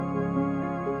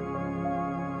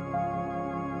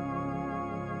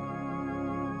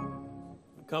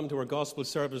come to our gospel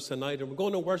service tonight, and we're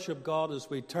going to worship God as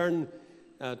we turn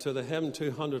to the hymn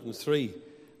 203.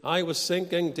 I was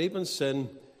sinking deep in sin,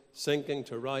 sinking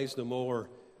to rise no more,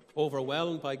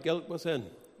 overwhelmed by guilt within,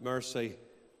 mercy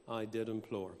I did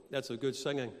implore. That's a good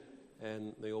singing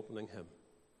in the opening hymn.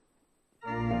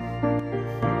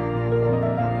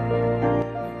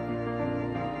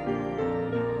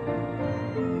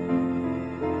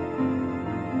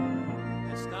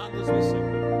 Let's stand as we sing.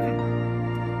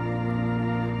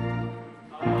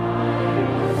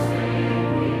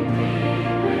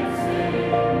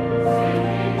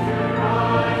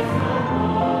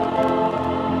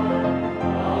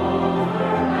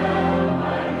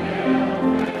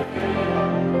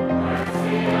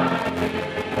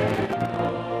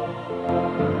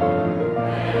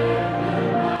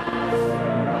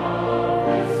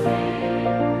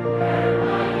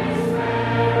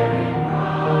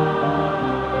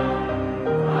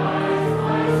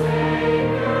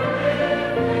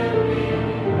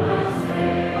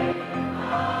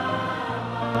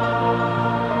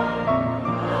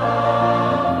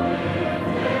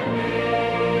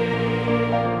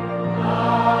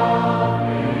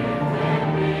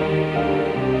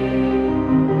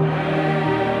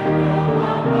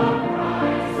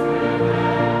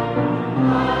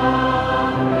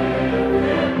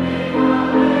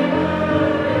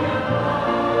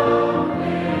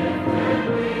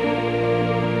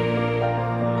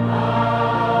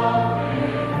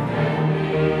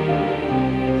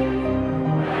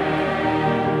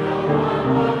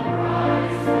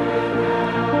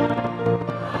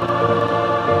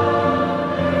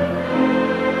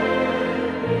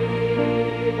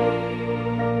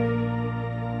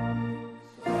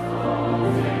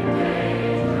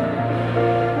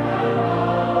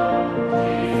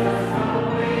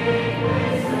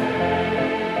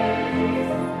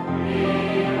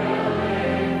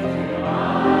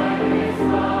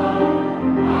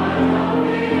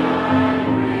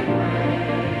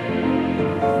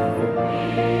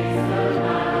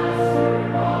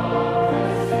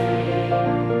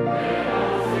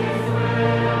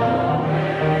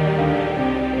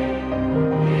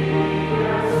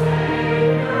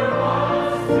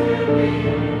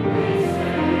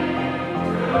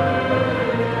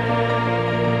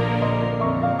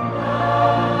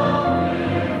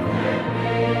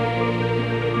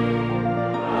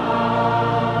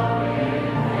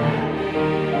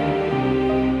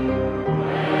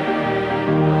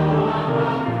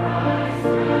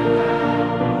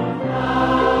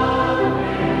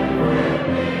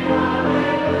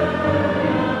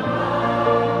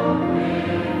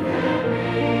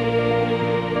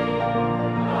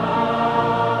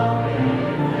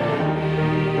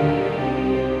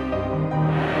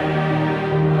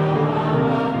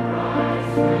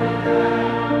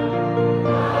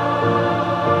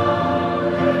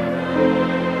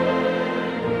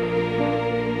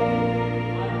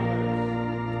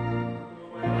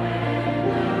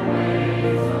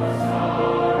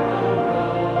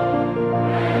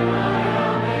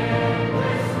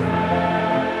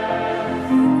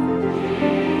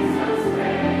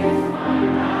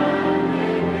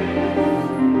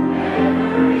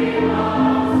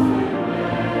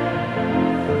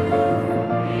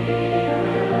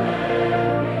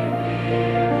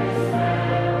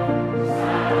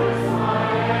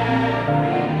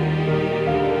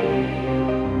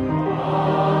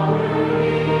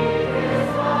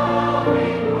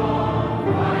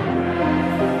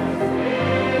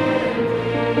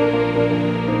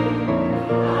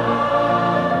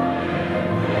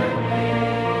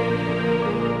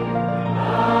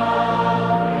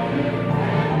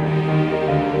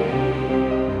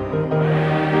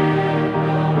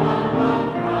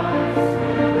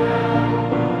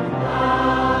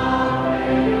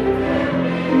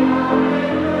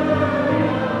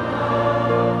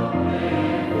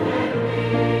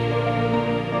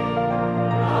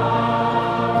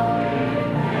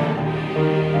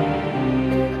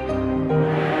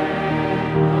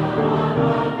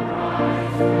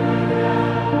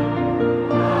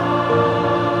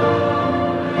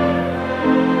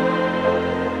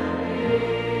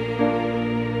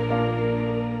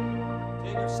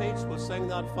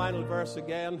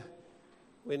 Again,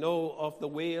 we know of the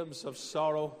waves of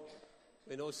sorrow.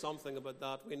 We know something about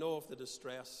that. We know of the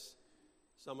distress.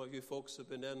 Some of you folks have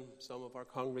been in, some of our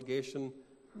congregation,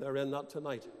 they're in that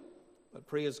tonight. But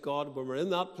praise God, when we're in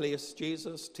that place,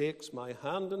 Jesus takes my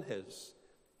hand in his,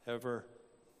 ever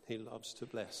he loves to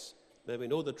bless. May we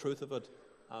know the truth of it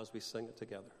as we sing it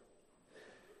together.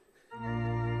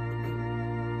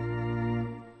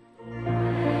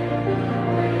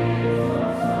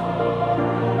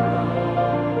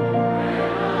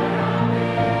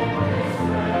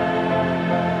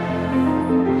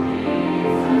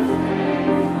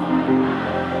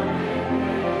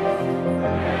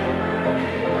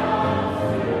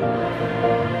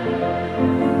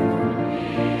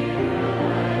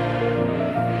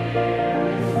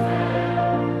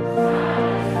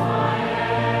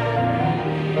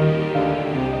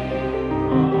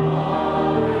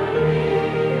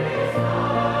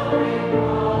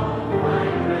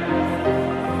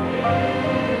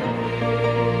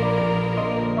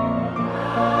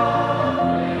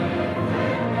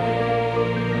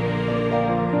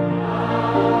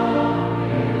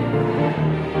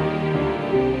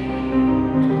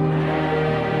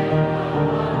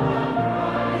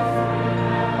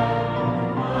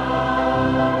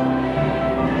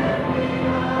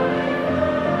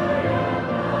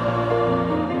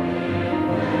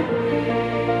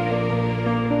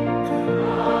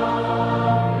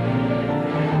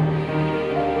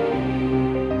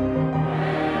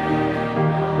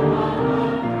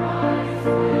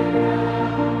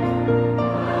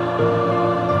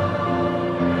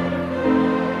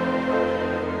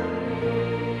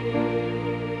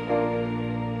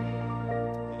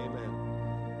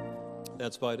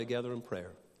 Let's bow together in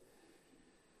prayer.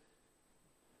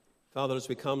 Father, as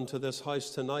we come to this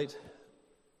house tonight,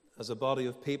 as a body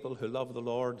of people who love the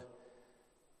Lord,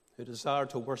 who desire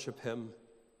to worship him,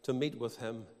 to meet with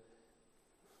him,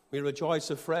 we rejoice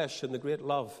afresh in the great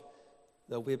love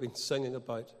that we've been singing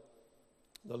about,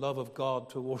 the love of God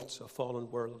towards a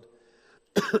fallen world.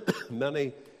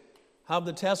 Many have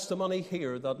the testimony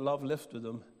here that love lifted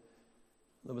them.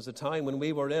 There was a time when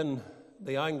we were in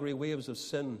the angry waves of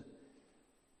sin,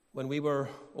 when we were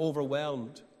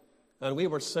overwhelmed, and we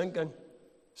were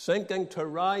sinking to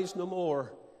rise no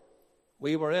more.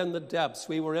 We were in the depths,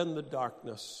 we were in the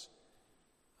darkness,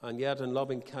 and yet in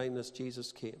loving kindness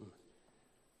Jesus came.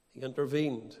 He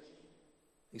intervened.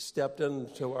 He stepped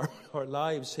into our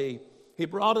lives. He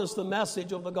brought us the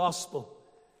message of the gospel,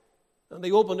 and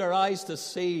he opened our eyes to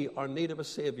see our need of a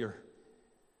Savior.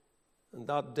 And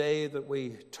that day that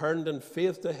we turned in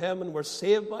faith to him and were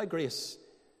saved by grace,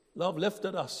 love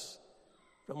lifted us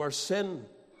from our sin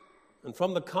and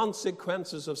from the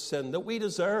consequences of sin that we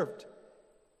deserved,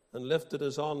 and lifted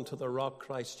us on to the rock,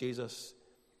 Christ Jesus.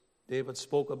 David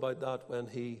spoke about that when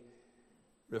he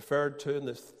referred to in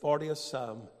the 40th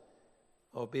Psalm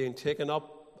of being taken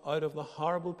up out of the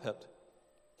horrible pit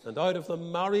and out of the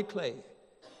miry clay,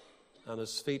 and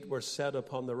his feet were set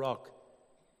upon the rock,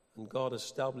 and God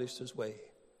established his way.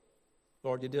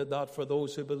 Lord, you did that for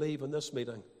those who believe in this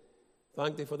meeting.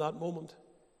 Thank thee for that moment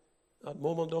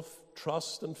of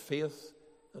trust and faith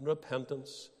and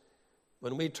repentance,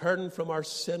 when we turned from our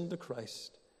sin to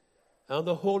Christ, and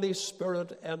the Holy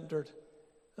Spirit entered,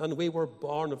 and we were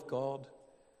born of God.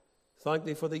 Thank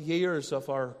thee for the years of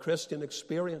our Christian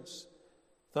experience.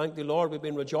 Thank thee, Lord, we've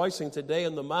been rejoicing today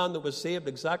in the man that was saved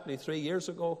exactly 3 years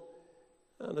ago,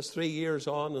 and it's 3 years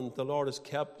on, and the Lord has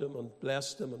kept him and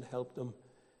blessed him and helped him.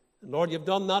 And Lord, you've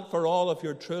done that for all of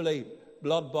your truly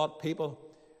blood-bought people.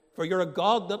 For you're a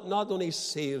God that not only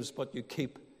saves, but you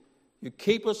keep. You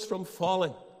keep us from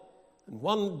falling. And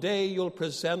one day you'll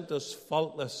present us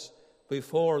faultless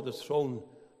before the throne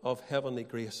of heavenly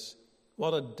grace.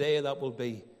 What a day that will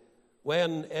be,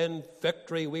 when in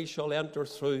victory we shall enter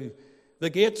through the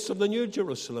gates of the New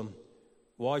Jerusalem,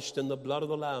 washed in the blood of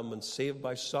the Lamb and saved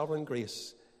by sovereign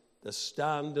grace, to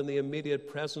stand in the immediate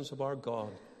presence of our God,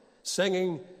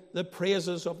 singing the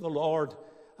praises of the Lord,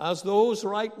 as those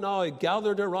right now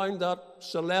gathered around that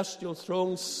celestial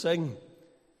throne sing,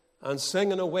 and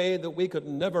sing in a way that we could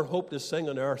never hope to sing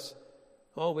on earth.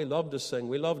 Oh, we love to sing.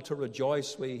 We love to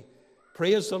rejoice. We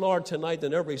praise the Lord tonight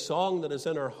in every song that is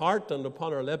in our heart and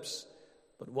upon our lips.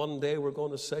 But one day we're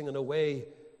going to sing in a way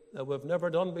that we've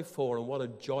never done before, and what a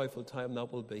joyful time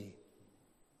that will be.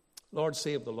 Lord,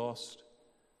 save the lost.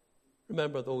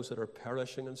 Remember those that are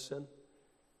perishing in sin,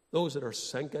 those that are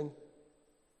sinking.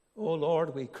 Oh,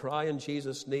 Lord, we cry in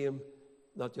Jesus' name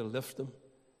that you'll lift them.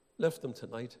 Lift them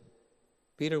tonight.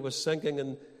 Peter was sinking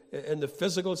in the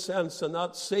physical sense in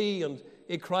that sea, and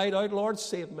he cried out, Lord,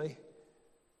 save me.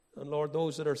 And Lord,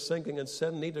 those that are sinking in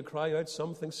sin need to cry out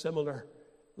something similar.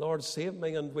 Lord, save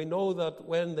me. And we know that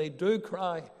when they do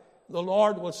cry, the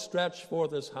Lord will stretch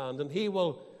forth his hand, and he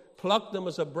will pluck them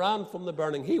as a brand from the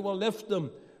burning. He will lift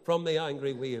them from the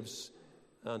angry waves,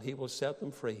 and he will set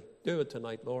them free. Do it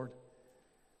tonight, Lord.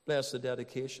 Bless the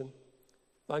dedication.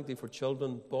 Thank thee for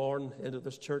children born into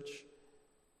this church,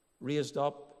 raised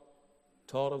up,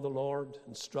 taught of the Lord,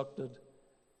 instructed.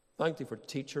 Thank thee for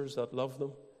teachers that love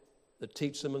them, that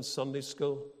teach them in Sunday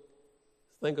school.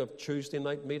 Think of Tuesday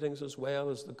night meetings as well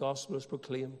as the gospel is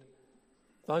proclaimed.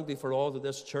 Thank thee for all that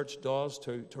this church does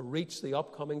to reach the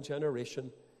upcoming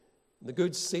generation, and the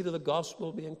good seed of the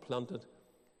gospel being planted.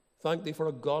 Thank thee for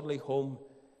a godly home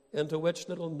into which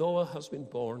little Noah has been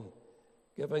born,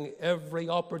 giving every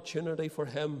opportunity for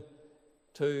him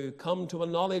to come to a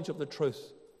knowledge of the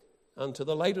truth and to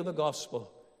the light of the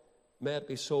gospel. May it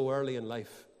be so early in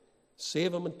life.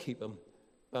 Save him and keep him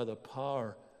by the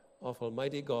power of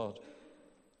Almighty God.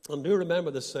 And do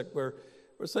remember the sick. We're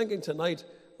thinking tonight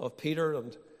of Peter,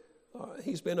 and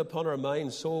he's been upon our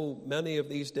minds so many of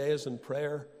these days in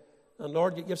prayer. And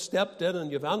Lord, you've stepped in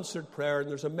and you've answered prayer, and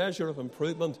there's a measure of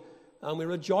improvement, and we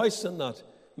rejoice in that.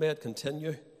 May it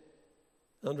continue.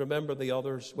 And remember the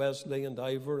others, Wesley and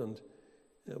Ivor, and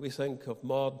we think of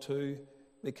Maud too.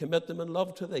 We commit them in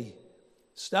love to thee.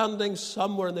 Standing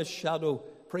somewhere in the shadow,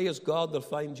 praise God they'll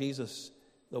find Jesus,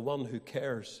 the one who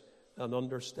cares and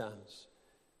understands.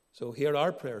 So hear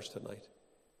our prayers tonight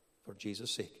for Jesus'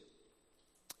 sake.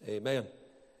 Amen.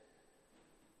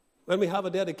 When we have a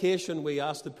dedication, we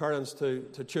ask the parents to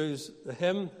choose the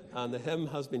hymn, and the hymn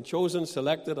has been chosen,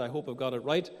 selected, I hope I've got it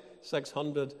right,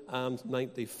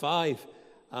 695.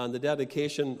 And the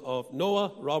dedication of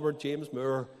Noah Robert James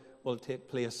Moore will take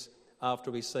place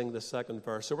after we sing the second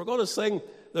verse. So we're going to sing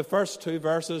the first two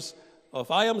verses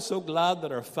of I Am So Glad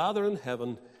That Our Father in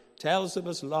Heaven Tells of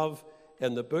His Love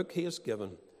in the Book He has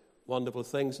Given. Wonderful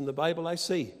things in the Bible I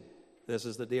see. This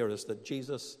is the dearest, that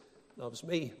Jesus loves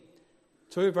me.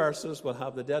 Two verses, we'll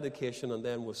have the dedication, and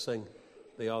then we'll sing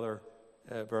the other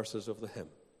verses of the hymn.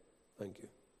 Thank you.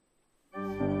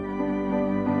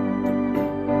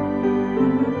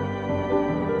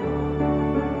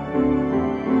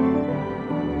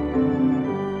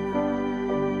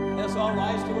 Let's all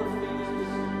rise to our feet.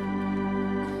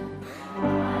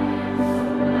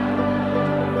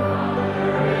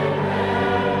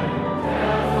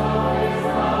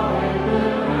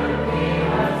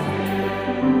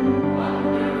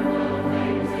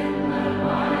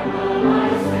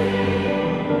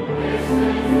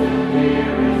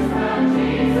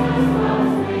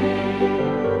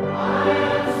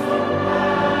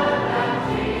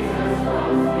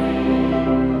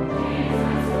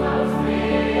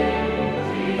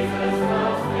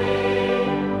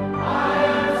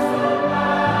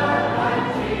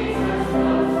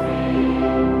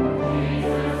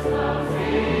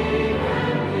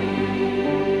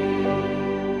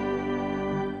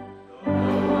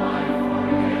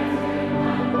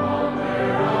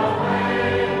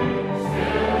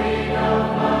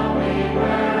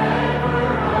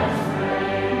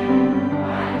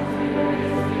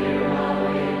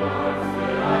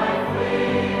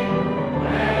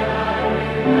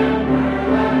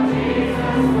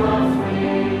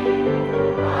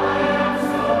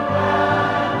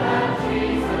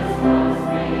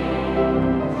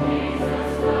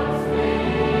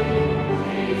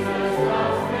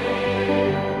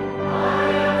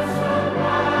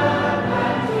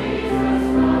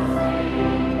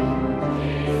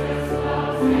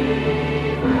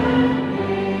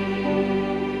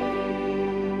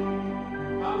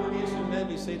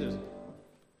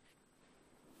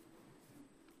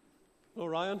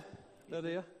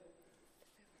 Lydia,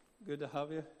 good to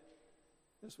have you.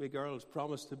 This wee girl has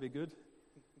promised to be good.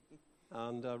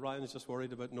 And Ryan's just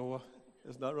worried about Noah.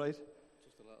 Isn't that right?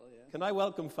 Just a little, yeah. Can I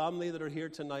welcome family that are here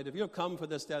tonight? If you've come for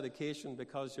this dedication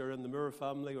because you're in the Moore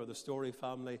family or the Story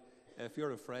family, if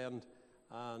you're a friend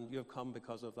and you've come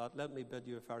because of that, let me bid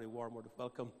you a very warm word of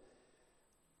welcome.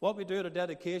 What we do at a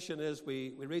dedication is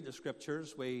we read the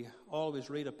Scriptures. We always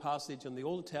read a passage in the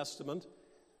Old Testament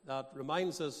that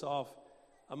reminds us of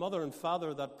a mother and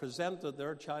father that presented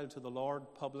their child to the Lord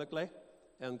publicly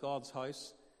in God's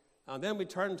house. And then we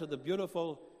turn to the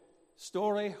beautiful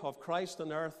story of Christ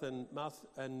on earth in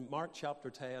Mark chapter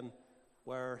 10,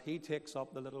 where he takes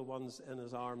up the little ones in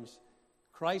his arms.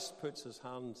 Christ puts his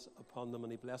hands upon them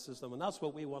and he blesses them. And that's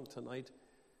what we want tonight.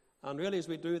 And really, as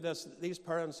we do this, these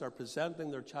parents are presenting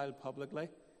their child publicly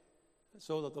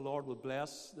so that the Lord will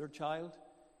bless their child.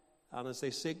 And as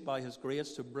they seek by his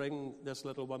grace to bring this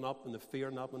little one up in the fear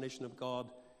and admonition of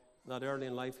God, that early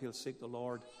in life he'll seek the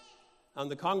Lord. And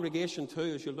the congregation too,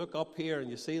 as you look up here and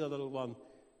you see the little one,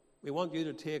 we want you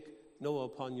to take Noah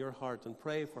upon your heart and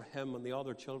pray for him and the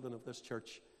other children of this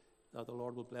church, that the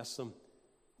Lord will bless them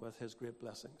with his great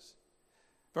blessings.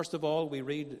 First of all, we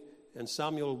read in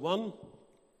Samuel 1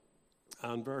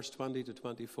 and verse 20 to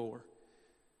 24.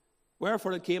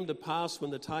 Wherefore it came to pass, when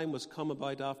the time was come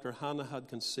about after Hannah had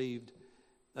conceived,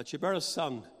 that she bare a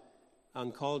son,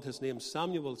 and called his name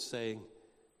Samuel, saying,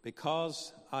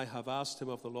 Because I have asked him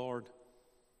of the Lord.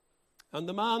 And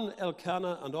the man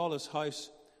Elkanah and all his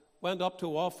house went up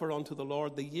to offer unto the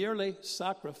Lord the yearly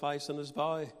sacrifice in his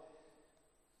vow.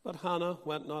 But Hannah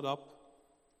went not up,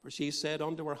 for she said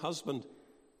unto her husband,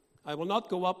 I will not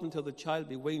go up until the child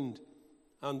be weaned,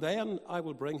 and then I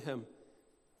will bring him,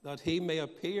 that he may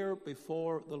appear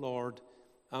before the Lord,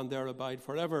 and there abide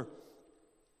forever.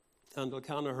 And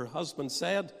Elkanah her husband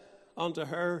said unto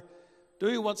her,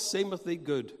 Do what seemeth thee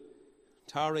good.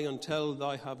 Tarry until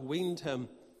thou have weaned him.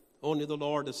 Only the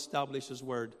Lord establish his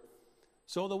word.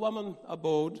 So the woman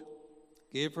abode,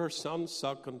 gave her son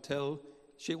suck until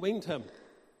she weaned him.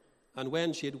 And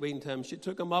when she had weaned him, she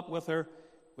took him up with her,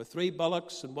 with 3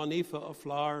 bullocks and 1 ephah of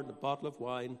flour and a bottle of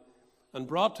wine, and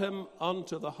brought him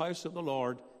unto the house of the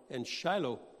Lord in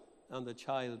Shiloh, and the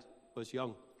child was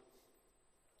young.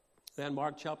 Then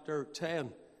Mark chapter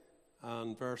 10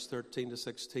 and verse 13 to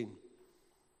 16.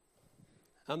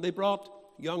 And they brought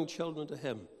young children to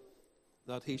him,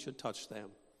 that he should touch them.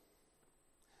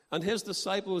 And his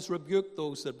disciples rebuked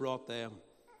those that brought them.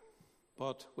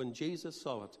 But when Jesus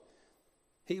saw it,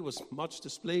 he was much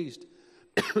displeased,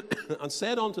 and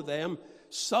said unto them,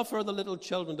 Suffer the little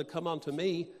children to come unto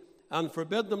me, and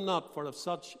forbid them not, for of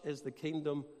such is the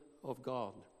kingdom of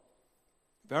God.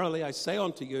 Verily I say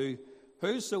unto you,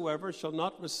 Whosoever shall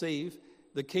not receive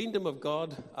the kingdom of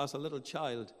God as a little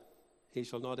child, he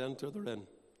shall not enter therein.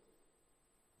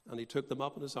 And he took them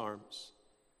up in his arms.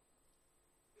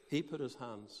 He put his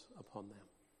hands upon them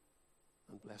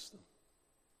and blessed them.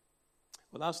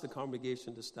 We'll ask the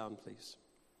congregation to stand, please.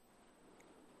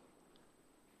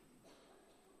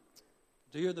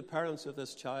 Do you, the parents of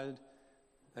this child,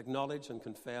 acknowledge and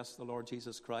confess the Lord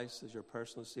Jesus Christ as your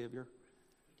personal Savior?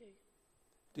 We do.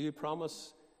 Do you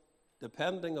promise,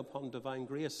 depending upon divine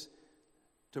grace,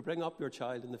 to bring up your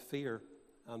child in the fear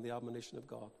and the admonition of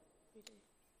God? We do.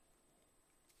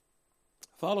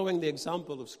 Following the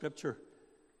example of Scripture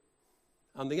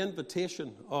and the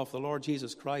invitation of the Lord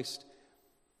Jesus Christ,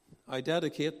 I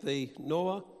dedicate the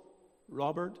Noah,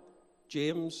 Robert,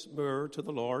 James Moore to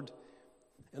the Lord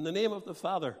in the name of the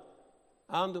Father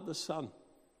and of the Son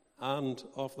and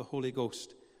of the Holy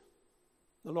Ghost.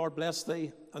 The Lord bless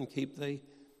thee and keep thee.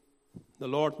 The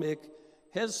Lord make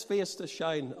his face to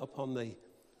shine upon thee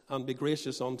and be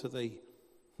gracious unto thee.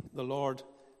 The Lord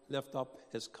lift up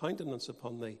his countenance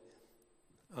upon thee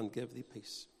and give thee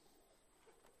peace.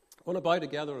 I want to bow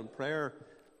together in prayer,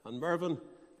 and Mervyn,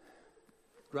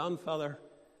 grandfather,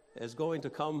 is going to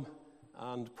come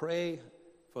and pray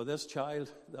for this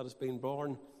child that has been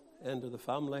born into the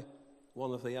family,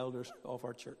 one of the elders of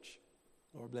our church.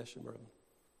 Lord bless you, Mervyn.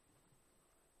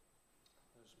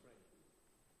 Let's pray.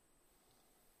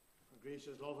 Our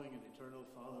gracious, loving, and eternal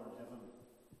Father in heaven,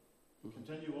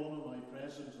 continue on in thy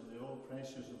presence in the all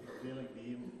precious and prevailing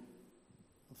name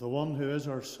of the one who is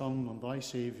our Son and thy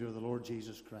Saviour, the Lord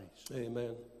Jesus Christ.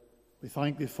 Amen. We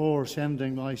thank thee for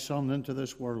sending thy Son into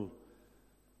this world.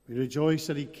 We rejoice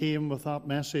that he came with that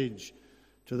message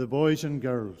to the boys and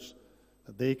girls,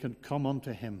 that they can come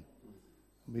unto him.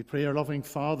 And we pray, our loving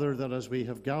Father, that as we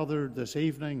have gathered this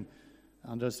evening,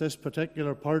 and as this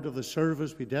particular part of the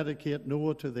service we dedicate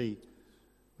Noah to thee,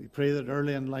 we pray that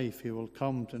early in life he will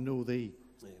come to know thee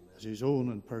as his own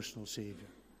and personal Saviour.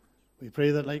 We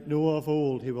pray that like Noah of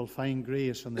old, he will find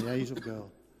grace in the eyes of God.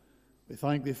 We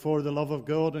thank thee for the love of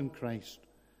God in Christ.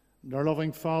 And our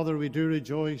loving Father, we do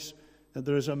rejoice that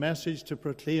there is a message to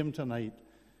proclaim tonight,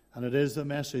 and it is the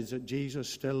message that Jesus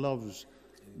still loves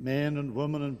men and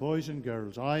women and boys and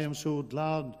girls. I am so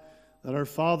glad that our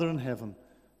Father in heaven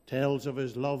tells of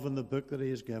his love in the book that he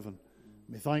has given.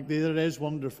 We thank thee that it is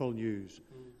wonderful news,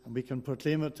 and we can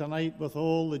proclaim it tonight with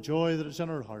all the joy that is in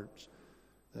our hearts,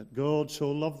 that God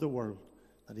so loved the world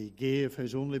that he gave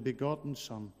his only begotten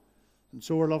Son. And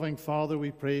so, our loving Father,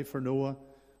 we pray for Noah,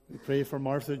 we pray for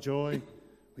Martha Joy,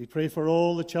 we pray for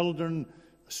all the children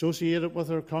associated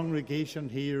with our congregation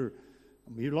here,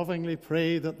 and we lovingly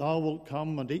pray that thou wilt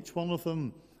come and each one of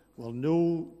them will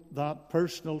know that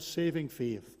personal saving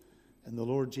faith in the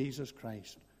Lord Jesus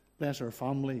Christ. Bless our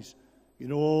families. You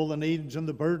know all the needs and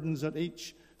the burdens that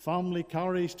each family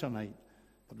carries tonight.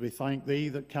 But we thank thee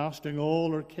that casting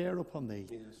all our care upon thee,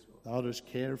 thou dost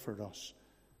care for us.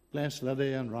 Bless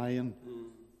Lydia and Ryan.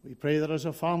 We pray that as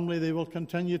a family they will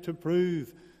continue to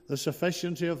prove the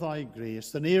sufficiency of thy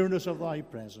grace, the nearness of thy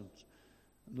presence.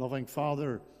 And loving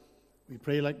Father, we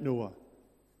pray like Noah,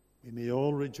 we may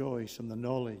all rejoice in the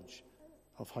knowledge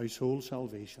of household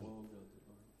salvation.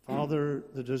 Father,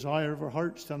 the desire of our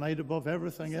hearts tonight above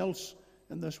everything else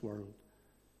in this world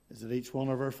is that each one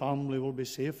of our family will be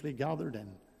safely gathered in,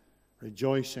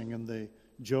 rejoicing in the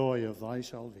joy of thy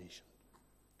salvation.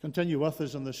 Continue with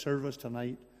us in the service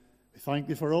tonight. We thank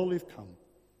thee for all who've come.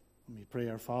 And we pray,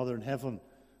 our Father in heaven,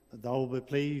 that thou will be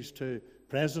pleased to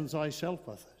presence thyself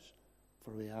with us.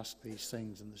 For we ask these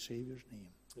things in the Saviour's name.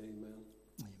 Amen.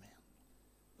 Amen.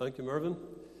 Thank you, Mervyn.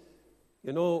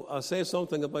 You know, I'll say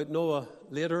something about Noah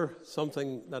later,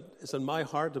 something that is in my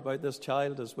heart about this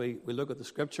child as we look at the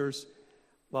Scriptures.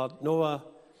 But Noah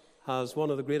has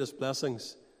one of the greatest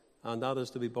blessings, and that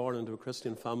is to be born into a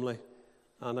Christian family.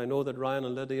 And I know that Ryan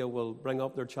and Lydia will bring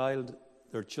up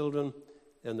their children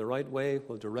in the right way,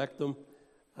 will direct them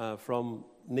from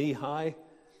knee high,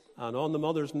 and on the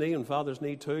mother's knee and father's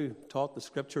knee too, taught the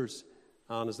Scriptures.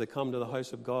 And as they come to the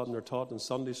house of God and they're taught in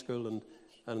Sunday school and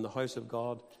in the house of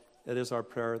God, it is our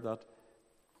prayer that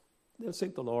they'll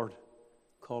seek the Lord,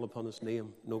 call upon his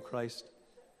name, know Christ.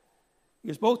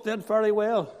 You both did very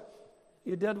well.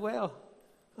 You did well.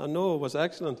 And Noah was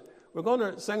excellent. We're going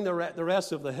to sing the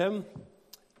rest of the hymn.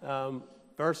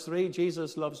 Verse 3,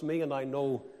 Jesus loves me and I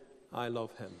know I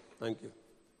love him. Thank you.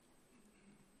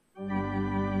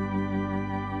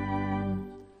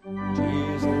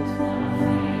 Jesus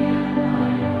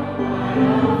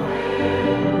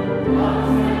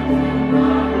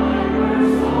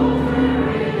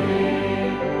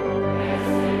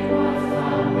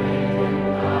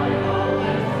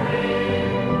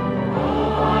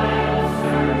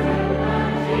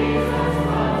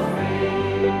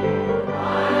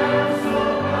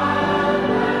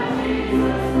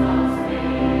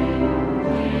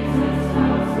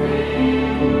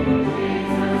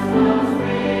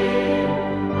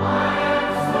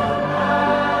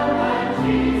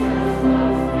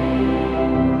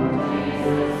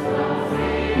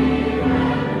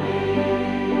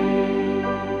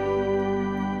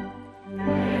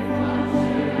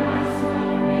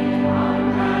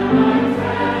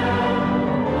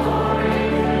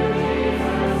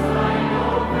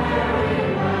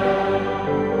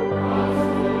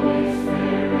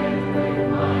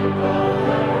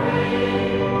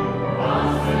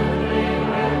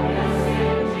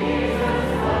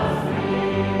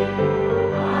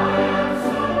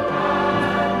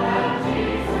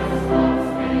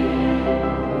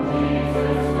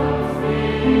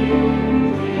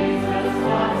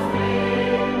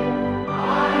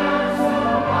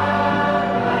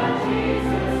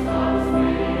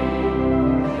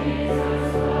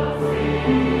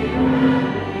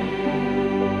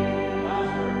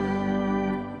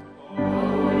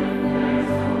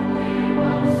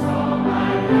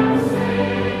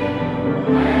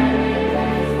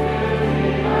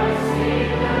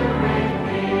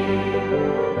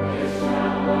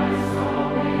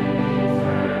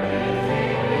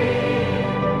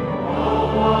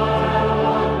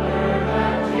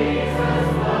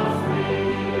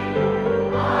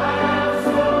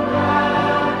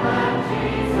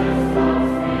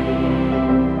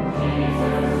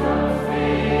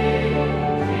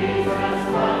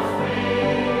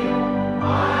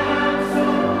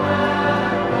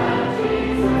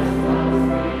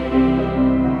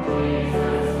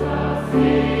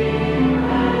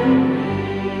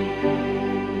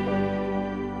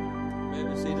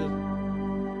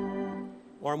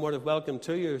warm word of welcome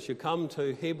to you as you come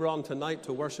to Hebron tonight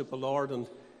to worship the Lord and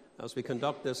as we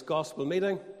conduct this gospel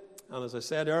meeting. And as I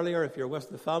said earlier, if you're with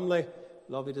the family,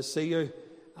 lovely to see you.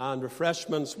 And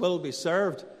refreshments will be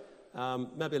served,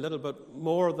 maybe a little bit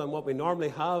more than what we normally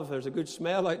have. There's a good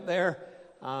smell out there,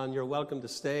 and you're welcome to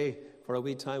stay for a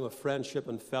wee time of friendship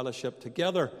and fellowship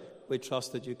together. We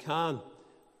trust that you can.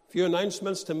 A few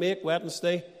announcements to make.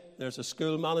 Wednesday, there's a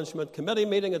school management committee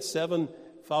meeting at 7,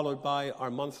 followed by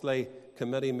our monthly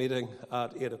committee meeting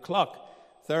at 8 o'clock.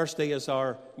 Thursday is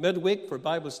our midweek for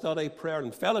Bible study, prayer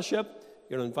and fellowship.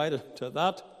 You're invited to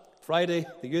that. Friday,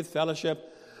 the youth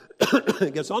fellowship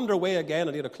gets underway again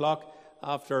at 8 o'clock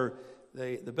after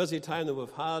the busy time that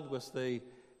we've had with the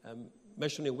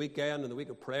missionary weekend and the week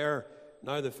of prayer.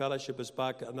 Now the fellowship is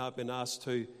back, and I've been asked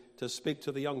to speak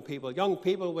to the young people. Young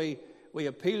people, we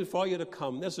appeal for you to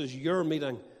come. This is your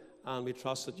meeting, and we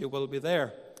trust that you will be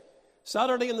there.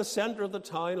 Saturday in the centre of the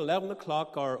town, 11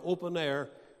 o'clock, our open-air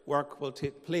work will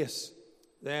take place.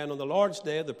 Then on the Lord's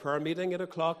Day, the prayer meeting, 8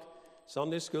 o'clock,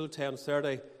 Sunday school,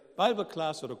 10:30, Bible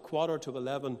class at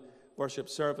 11:15, worship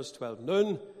service, 12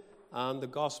 noon, and the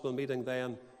gospel meeting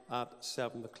then at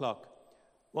 7 o'clock.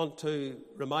 Want to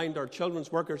remind our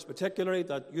children's workers particularly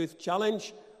that Youth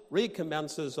Challenge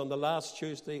recommences on the last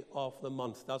Tuesday of the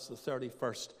month. That's the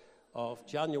 31st of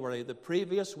January. The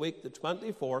previous week, the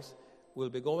 24th, we'll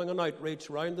be going on outreach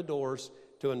round the doors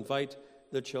to invite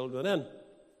the children in.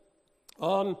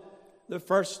 On the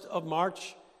 1st of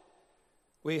March,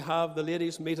 we have the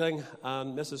ladies' meeting,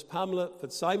 and Mrs. Pamela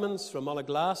Fitzsimons from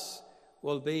Mullaglass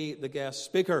will be the guest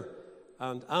speaker,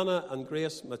 and Anna and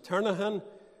Grace Maternahan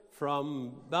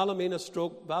from Ballymena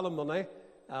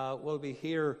will be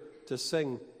here to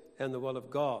sing in the will of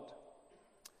God.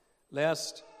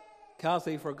 Lest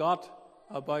Kathy forgot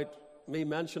about me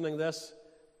mentioning this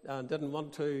and didn't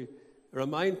want to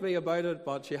remind me about it,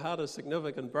 but she had a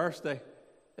significant birthday.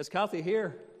 Is Kathy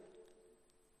here?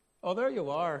 Oh, there you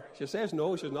are. She says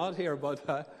no, she's not here,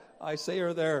 but I see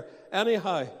her there.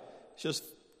 Anyhow, she's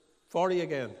 40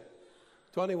 again,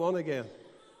 21 again,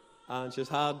 and she's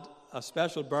had a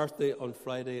special birthday on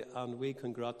Friday, and we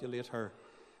congratulate her.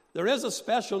 There is a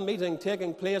special meeting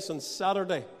taking place on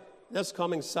Saturday, this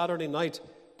coming Saturday night,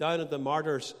 down at the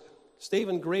Martyrs.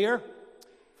 Stephen Greer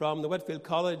from the Whitfield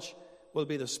College will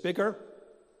be the speaker,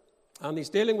 and he's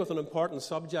dealing with an important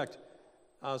subject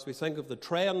as we think of the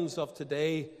trends of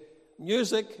today: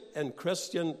 music in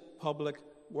Christian public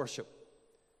worship.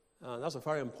 And that's a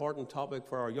very important topic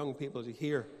for our young people to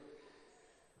hear.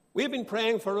 We've been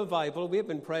praying for revival. We've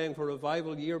been praying for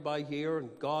revival year by year, and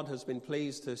God has been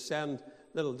pleased to send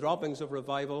little droppings of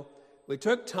revival. We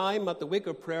took time at the week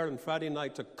of prayer on Friday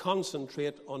night to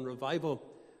concentrate on revival.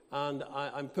 And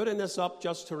I'm putting this up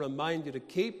just to remind you to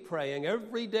keep praying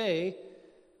every day,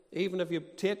 even if you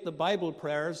take the Bible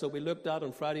prayers that we looked at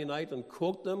on Friday night and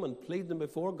quote them and plead them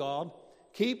before God.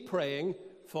 Keep praying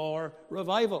for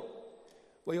revival.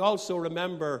 We also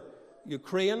remember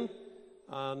Ukraine,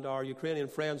 and our Ukrainian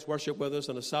friends worship with us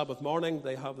on a Sabbath morning.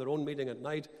 They have their own meeting at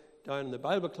night down in the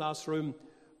Bible classroom.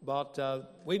 But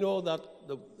we know that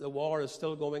the war is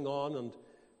still going on, and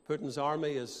Putin's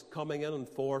army is coming in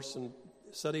force, and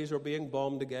cities are being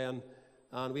bombed again.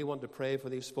 And we want to pray for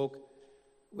these folk.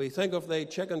 We think of the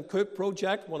Chicken Coop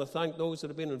project. I want to thank those that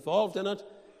have been involved in it.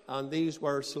 And these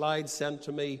were slides sent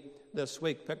to me this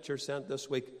week, pictures sent this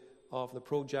week of the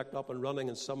project up and running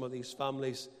in some of these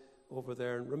families over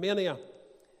there in Romania.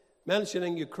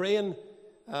 Mentioning Ukraine,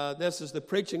 this is the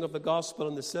preaching of the gospel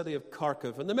in the city of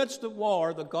Kharkiv. In the midst of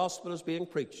war, the gospel is being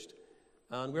preached.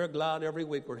 And we're glad every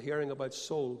week we're hearing about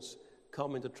souls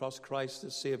coming to trust Christ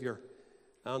as Savior.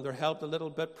 And they're helped a little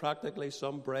bit practically,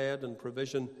 some bread and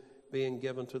provision being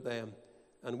given to them.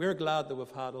 And we're glad that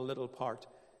we've had a little part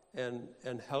in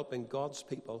helping God's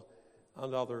people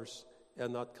and others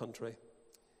in that country.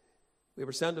 We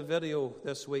were sent a video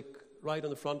this week right on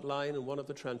the front line in one of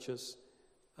the trenches.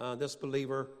 And this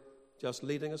believer just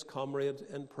leading his comrade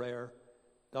in prayer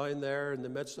down there in the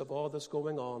midst of all this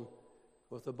going on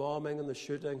with the bombing and the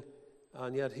shooting.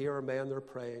 And yet here are men, they're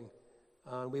praying.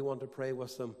 And we want to pray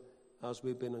with them as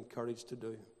we've been encouraged to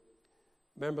do.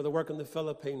 Remember the work in the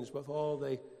Philippines with all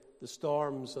the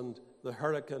storms and the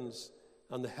hurricanes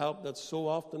and the help that's so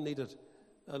often needed.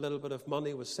 A little bit of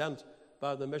money was sent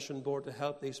by the mission board to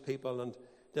help these people, and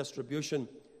distribution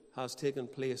has taken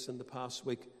place in the past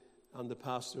week, and the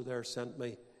pastor there sent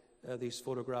me these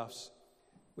photographs.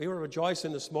 We were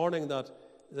rejoicing this morning that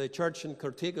the church in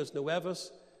Cortigas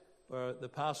Nuevas, where the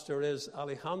pastor is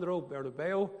Alejandro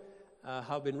Bernabeu,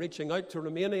 have been reaching out to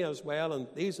Romania as well, and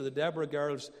these are the Deborah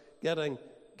girls getting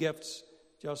gifts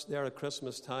just there at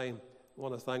Christmas time I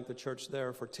want to thank the church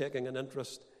there for taking an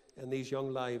interest in these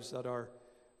young lives that are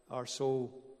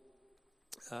so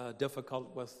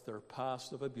difficult with their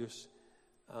past of abuse.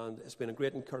 And it's been a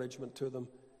great encouragement to them.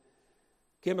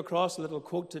 Came across a little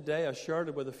quote today. I shared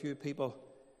it with a few people,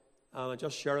 and I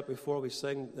just share it before we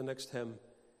sing the next hymn.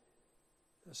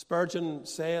 Spurgeon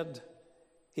said,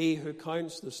 "He who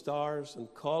counts the stars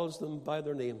and calls them by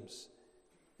their names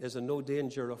is in no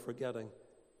danger of forgetting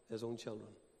his own children."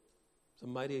 It's a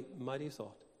mighty, mighty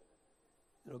thought.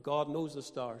 You know, God knows the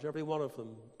stars, every one of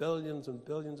them, billions and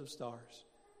billions of stars.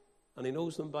 And he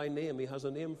knows them by name. He has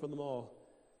a name for them all.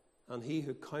 And he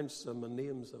who counts them and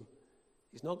names them,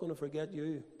 he's not going to forget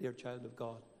you, dear child of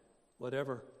God,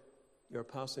 whatever you're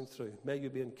passing through. May you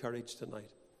be encouraged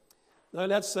tonight. Now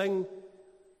let's sing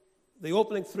the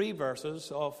opening 3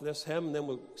 verses of this hymn, then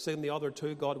we'll sing the other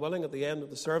 2, God willing, at the end of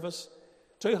the service.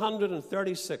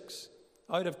 236,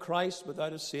 Out of Christ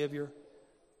without a Saviour.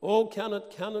 Oh, can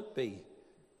it be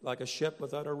like a ship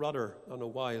without a rudder on a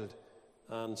wild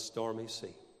and stormy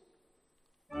sea?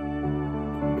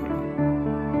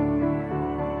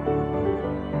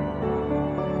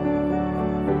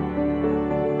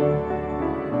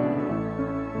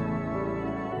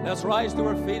 Let's rise to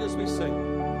our feet as we sing.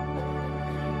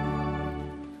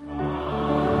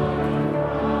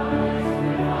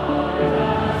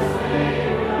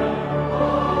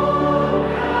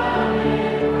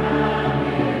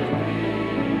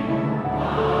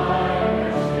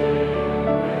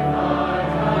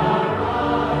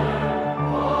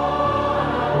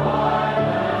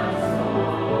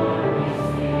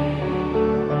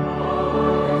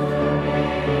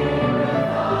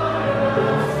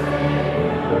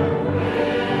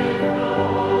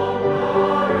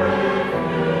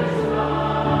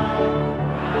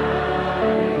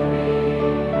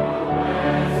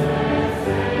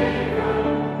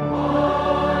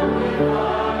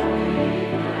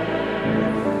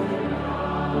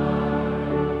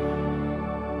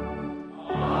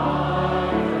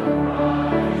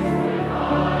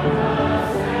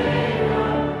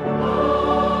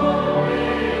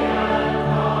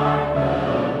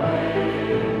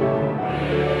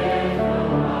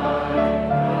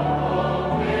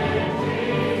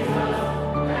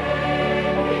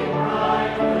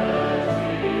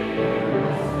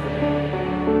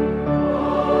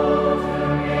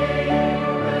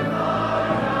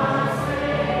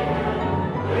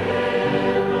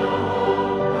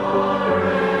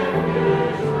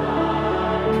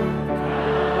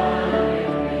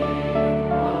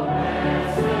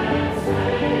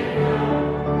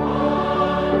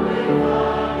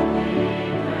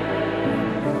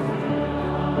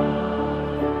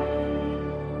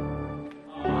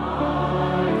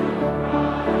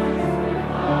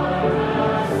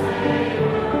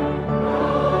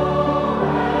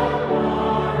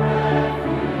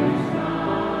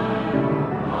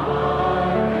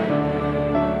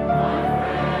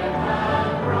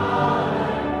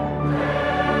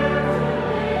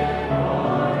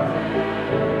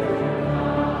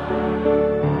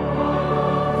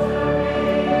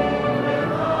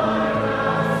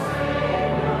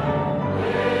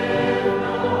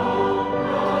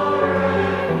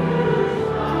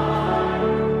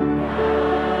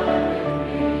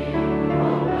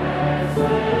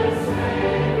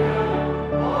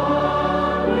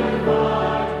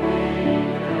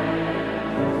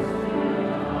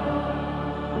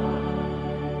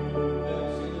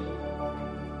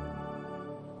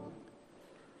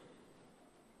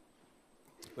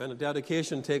 When a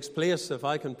dedication takes place, if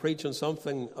I can preach on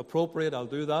something appropriate, I'll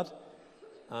do that.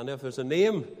 And if there's a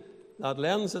name that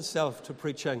lends itself to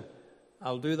preaching,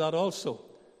 I'll do that also.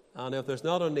 And if there's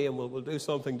not a name, we'll do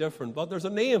something different. But there's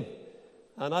a name,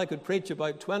 and I could preach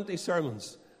about 20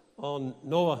 sermons on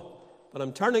Noah. But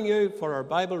I'm turning you for our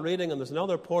Bible reading, and there's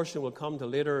another portion we'll come to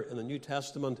later in the New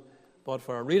Testament. But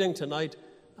for our reading tonight,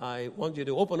 I want you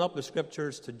to open up the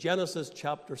Scriptures to Genesis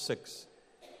chapter 6.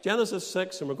 Genesis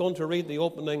 6, and we're going to read the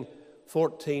opening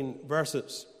 14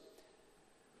 verses.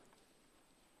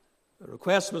 A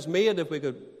request was made if we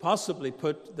could possibly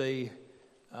put the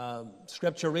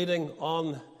Scripture reading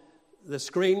on the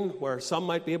screen where some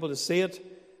might be able to see it.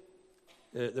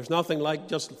 There's nothing like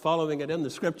just following it in the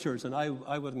Scriptures, and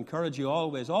I would encourage you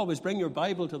always bring your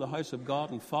Bible to the house of God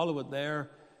and follow it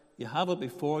there. You have it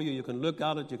before you. You can look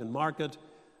at it, you can mark it,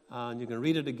 and you can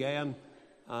read it again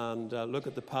and look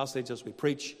at the passage as we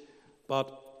preach.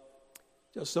 But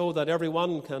just so that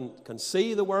everyone can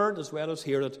see the word as well as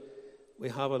hear it, we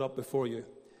have it up before you.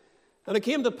 And it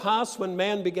came to pass when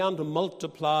men began to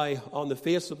multiply on the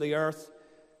face of the earth,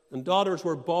 and daughters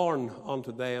were born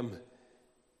unto them,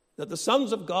 that the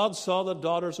sons of God saw the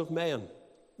daughters of men,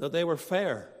 that they were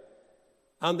fair,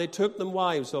 and they took them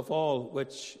wives of all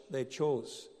which they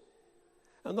chose.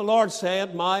 And the Lord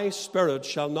said, My spirit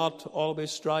shall not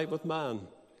always strive with man,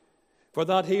 for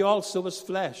that he also is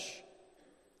flesh,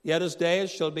 yet his days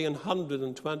shall be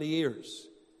 120 years.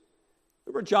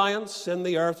 There were giants in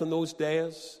the earth in those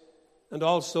days, and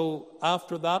also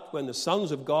after that, when the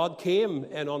sons of God came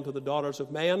in unto the daughters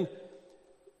of men,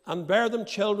 and bare them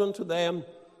children to them,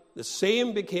 the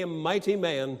same became mighty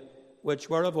men, which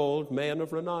were of old, men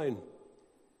of renown.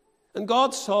 And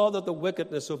God saw that the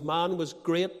wickedness of man was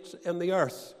great in the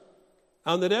earth,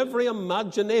 and that every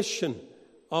imagination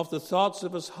of the thoughts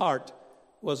of his heart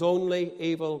was only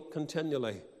evil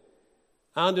continually.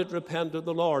 And it repented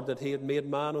the Lord that he had made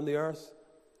man on the earth,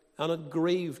 and it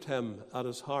grieved him at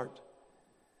his heart.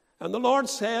 And the Lord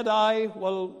said, I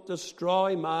will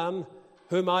destroy man,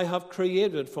 whom I have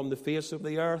created from the face of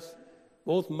the earth,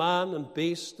 both man and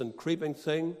beast and creeping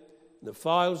thing, and the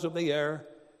fowls of the air,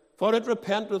 for it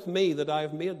repenteth me that I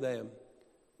have made them.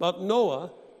 But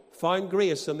Noah found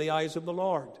grace in the eyes of the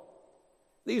Lord.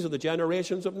 These are the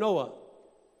generations of Noah.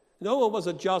 Noah was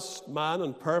a just man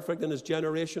and perfect in his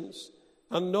generations,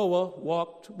 and Noah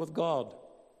walked with God.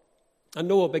 And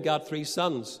Noah begat 3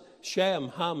 sons, Shem,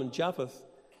 Ham, and Japheth.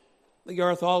 The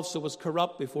earth also was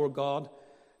corrupt before God,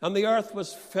 and the earth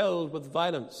was filled with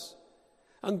violence.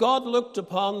 And God looked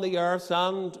upon the earth,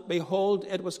 and behold,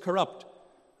 it was corrupt,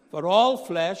 for all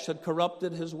flesh had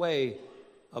corrupted his way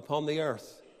upon the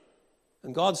earth.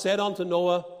 And God said unto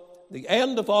Noah, The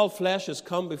end of all flesh is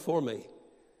come before me,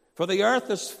 for the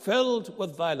earth is filled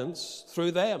with violence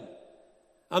through them.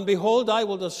 And behold, I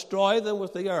will destroy them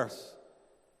with the earth.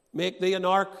 Make thee an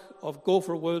ark of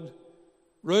gopher wood.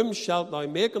 Rooms shalt thou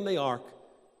make in the ark,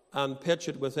 and pitch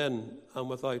it within and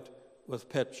without with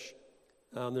pitch.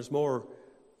 And there's more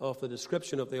of the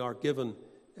description of the ark given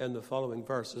in the following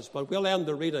verses. But we'll end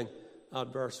the reading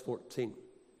at verse 14.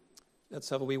 Let's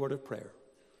have a wee word of prayer.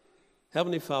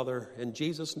 Heavenly Father, in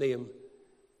Jesus' name,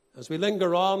 as we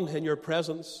linger on in your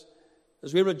presence,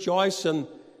 as we rejoice in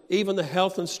even the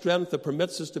health and strength that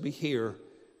permits us to be here,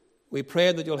 we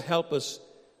pray that you'll help us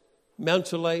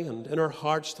mentally and in our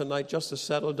hearts tonight just to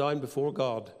settle down before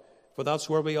God, for that's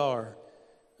where we are,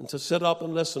 and to sit up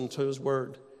and listen to his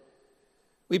word.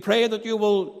 We pray that you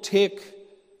will take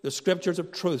the scriptures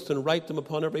of truth and write them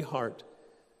upon every heart,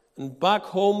 and back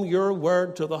home your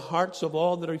word to the hearts of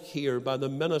all that are here by the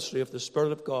ministry of the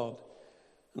Spirit of God.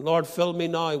 And Lord, fill me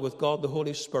now with God the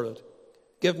Holy Spirit.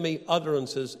 Give me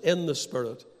utterances in the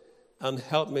Spirit, and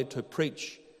help me to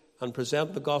preach and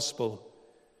present the gospel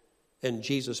in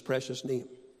Jesus' precious name.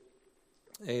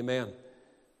 Amen.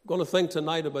 I'm going to think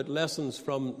tonight about lessons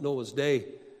from Noah's day.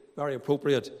 Very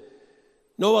appropriate.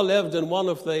 Noah lived in one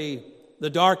of the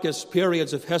darkest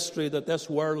periods of history that this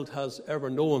world has ever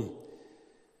known.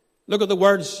 Look at the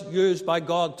words used by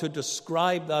God to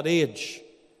describe that age.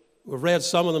 We've read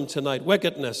some of them tonight.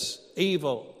 Wickedness,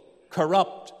 evil,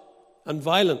 corrupt, and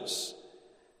violence.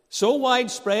 So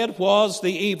widespread was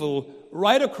the evil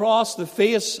right across the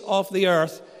face of the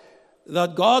earth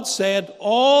that God said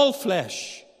all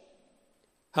flesh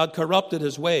had corrupted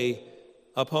his way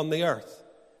upon the earth.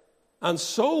 And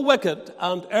so wicked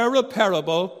and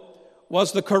irreparable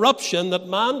was the corruption that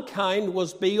mankind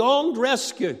was beyond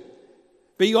rescue,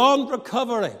 beyond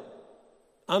recovery,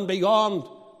 and beyond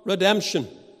redemption.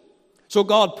 So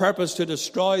God purposed to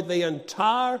destroy the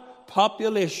entire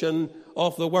population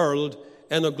of the world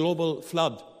in a global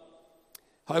flood.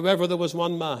 However, there was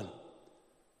one man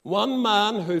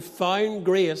who found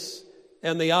grace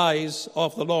in the eyes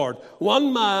of the Lord.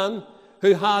 One man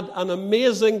who had an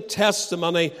amazing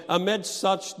testimony amid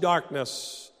such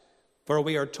darkness. For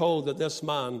we are told that this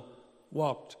man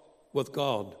walked with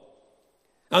God.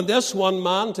 And this one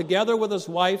man, together with his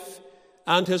wife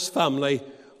and his family,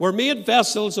 were made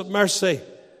vessels of mercy,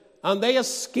 and they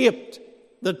escaped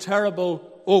the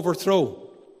terrible overthrow.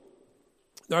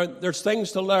 There's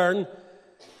things to learn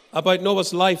about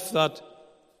Noah's life that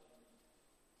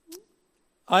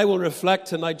I will reflect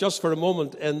tonight just for a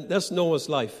moment in this Noah's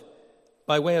life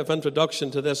by way of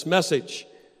introduction to this message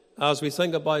as we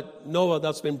think about Noah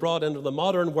that's been brought into the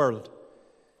modern world.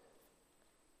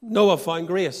 Noah found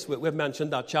grace. We've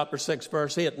mentioned that, chapter 6,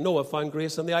 verse 8. Noah found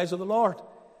grace in the eyes of the Lord.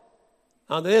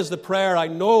 And it is the prayer I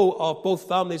know of both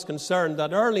families concerned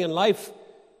that early in life,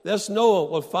 this Noah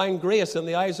will find grace in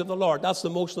the eyes of the Lord. That's the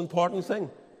most important thing.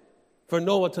 For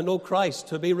Noah to know Christ,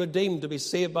 to be redeemed, to be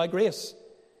saved by grace.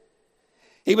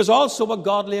 He was also a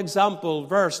godly example.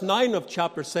 Verse 9 of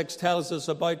chapter 6 tells us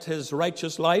about his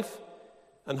righteous life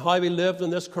and how he lived in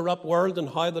this corrupt world and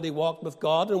how that he walked with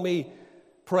God. And we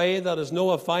pray that as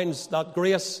Noah finds that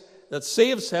grace that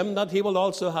saves him, that he will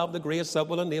also have the grace that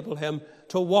will enable him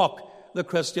to walk the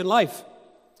Christian life.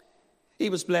 He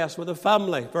was blessed with a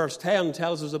family. Verse 10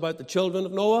 tells us about the children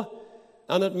of Noah.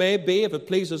 And it may be, if it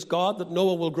pleases God, that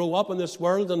Noah will grow up in this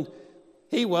world and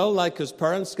he will, like his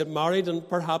parents, get married and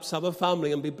perhaps have a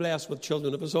family and be blessed with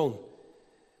children of his own.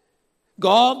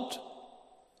 God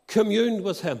communed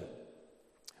with him.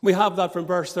 We have that from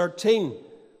verse 13,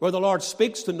 where the Lord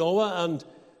speaks to Noah and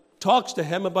talks to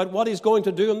him about what he's going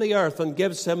to do on the earth and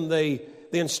gives him the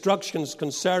instructions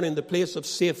concerning the place of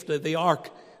safety, the ark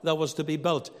that was to be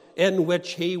built, in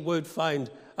which he would find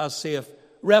a safe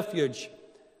refuge.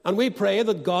 And we pray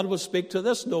that God will speak to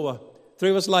this Noah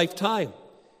through his lifetime.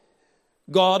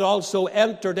 God also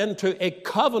entered into a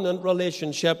covenant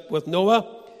relationship with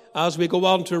Noah, as we go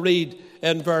on to read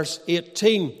in verse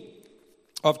 18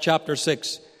 of chapter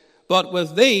 6. But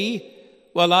with thee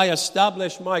will I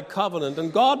establish my covenant.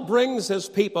 And God brings his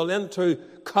people into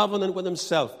covenant with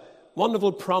himself.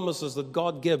 Wonderful promises that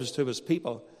God gives to his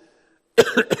people.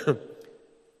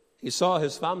 He saw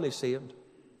his family saved.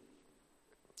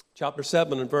 Chapter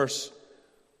 7 and verse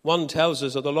 1 tells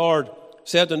us that the Lord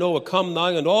said to Noah, Come now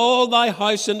and all thy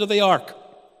house into the ark,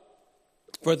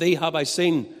 for thee have I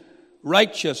seen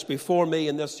righteous before me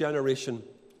in this generation.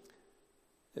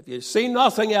 If you see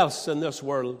nothing else in this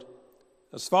world,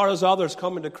 as far as others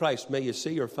coming to Christ, may you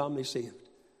see your family saved.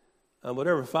 And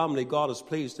whatever family God is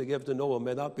pleased to give to Noah,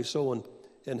 may that be so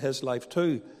in his life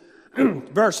too.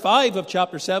 Verse 5 of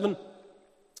chapter 7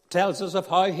 tells us of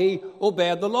how he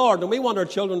obeyed the Lord. And we want our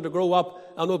children to grow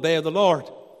up and obey the Lord.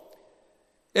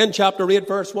 In chapter 8,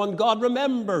 verse 1, God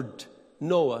remembered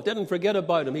Noah. Didn't forget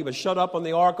about him. He was shut up on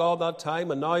the ark all that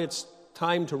time, and now it's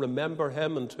time to remember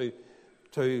him and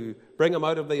to bring him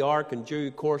out of the ark in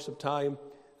due course of time.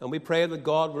 And we pray that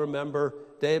God will remember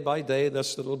day by day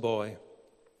this little boy.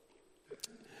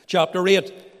 Chapter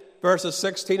 8, verses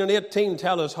 16 and 18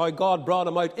 tell us how God brought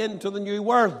him out into the new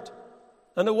world.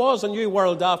 And it was a new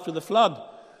world after the flood.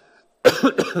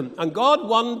 And God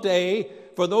one day,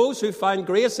 for those who find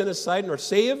grace in his sight and are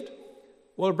saved,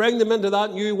 will bring them into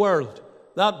that new world,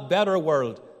 that better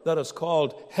world that is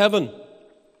called heaven.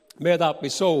 May that be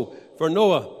so for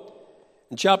Noah.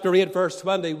 In chapter 8, verse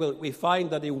 20, we find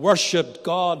that he worshipped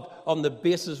God on the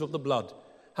basis of the blood.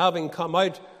 Having come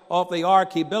out of the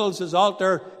ark, he builds his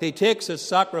altar, he takes his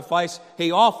sacrifice,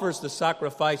 he offers the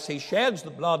sacrifice, he sheds the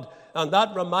blood, and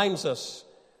that reminds us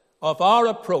of our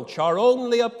approach, our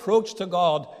only approach to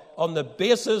God on the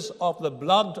basis of the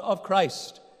blood of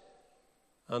Christ.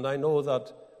 And I know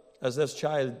that as this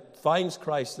child finds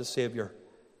Christ the Savior,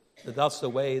 that's the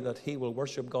way that he will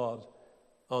worship God,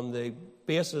 on the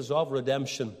basis of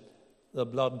redemption, the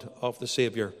blood of the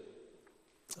Savior.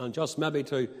 And just maybe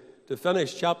to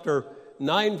finish chapter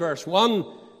 9, verse 1,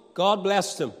 God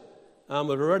blessed him. And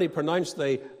we've already pronounced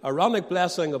the Aaronic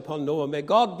blessing upon Noah. May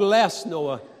God bless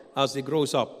Noah as he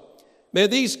grows up. May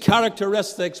these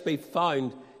characteristics be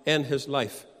found in his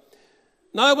life.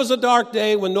 Now it was a dark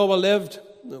day when Noah lived.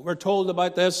 We're told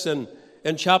about this in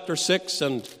chapter 6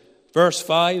 and verse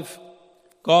 5.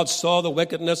 God saw the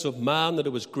wickedness of man, that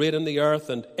it was great in the earth,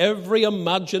 and every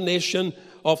imagination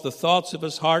of the thoughts of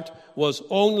his heart was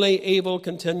only evil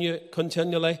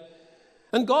continually.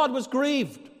 And God was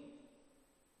grieved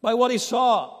by what he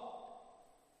saw.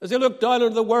 As he looked down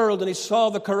into the world and he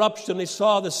saw the corruption, he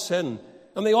saw the sin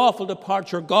and the awful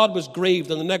departure, God was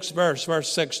grieved. And the next verse,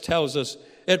 verse 6, tells us,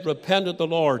 it repented the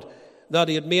Lord that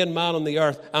he had made man on the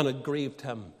earth, and it grieved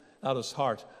him at his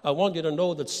heart. I want you to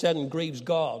know that sin grieves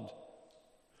God.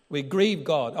 We grieve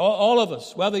God. All of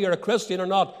us, whether you're a Christian or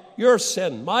not, your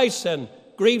sin, my sin,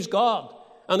 grieves God.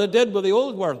 And it did with the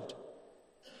old world.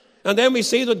 And then we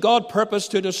see that God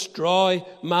purposed to destroy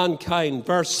mankind.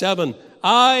 Verse 7,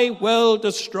 I will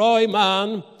destroy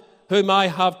man whom I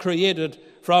have created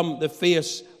from the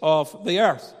face of the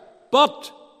earth.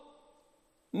 But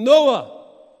Noah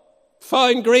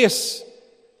found grace,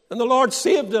 and the Lord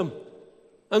saved him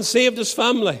and saved his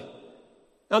family.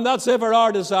 And that's ever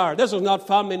our desire. This is not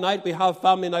family night. We have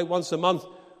family night once a month.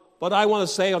 But I want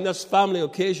to say on this family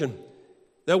occasion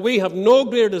that we have no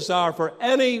greater desire for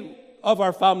any of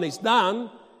our families than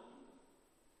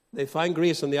they find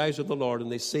grace in the eyes of the Lord,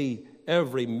 and they see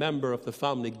every member of the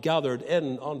family gathered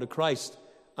in unto Christ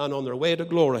and on their way to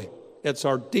glory. It's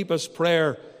our deepest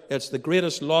prayer. It's the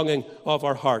greatest longing of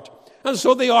our heart. And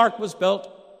so the ark was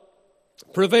built.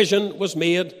 Provision was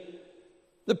made.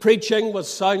 The preaching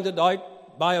was sounded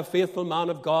out by a faithful man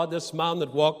of God, this man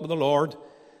that walked with the Lord.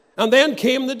 And then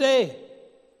came the day.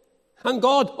 And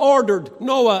God ordered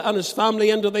Noah and his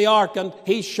family into the ark, and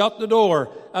he shut the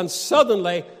door. And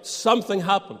suddenly something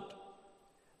happened.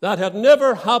 that had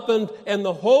never happened in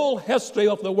the whole history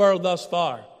of the world thus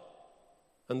far.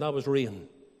 And that was rain.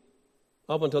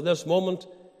 Up until this moment,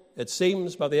 it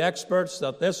seems by the experts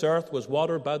that this earth was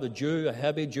watered by the dew, a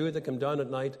heavy dew that came down at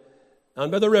night,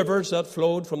 and by the rivers that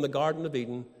flowed from the Garden of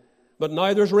Eden. But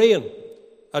now there's rain,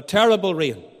 a terrible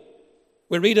rain.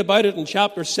 We read about it in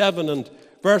chapter 7 and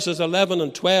verses 11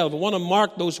 and 12. I want to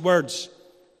mark those words.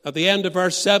 At the end of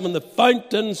verse 7, the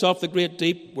fountains of the great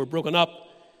deep were broken up,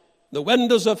 the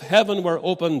windows of heaven were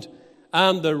opened,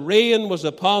 and the rain was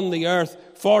upon the earth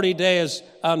 40 days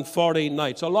and 40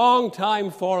 nights. A long time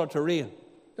for it to rain.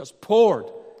 Just poured.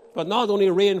 But not only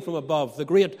rain from above, the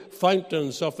great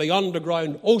fountains of the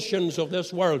underground oceans of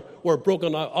this world were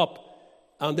broken up,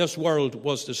 and this world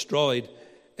was destroyed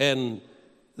in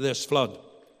this flood.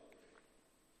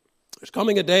 There's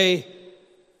coming a day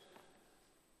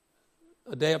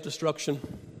of destruction,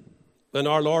 when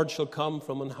our Lord shall come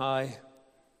from on high.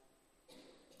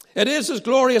 It is His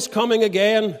glorious coming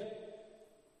again.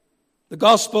 The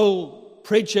gospel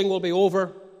preaching will be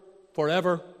over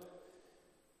forever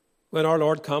when our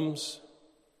Lord comes.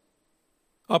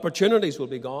 Opportunities will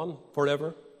be gone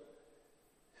forever.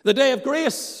 The day of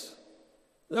grace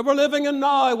that we're living in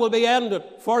now will be ended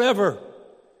forever.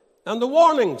 And the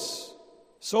warnings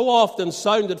so often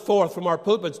sounded forth from our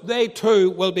pulpits, they too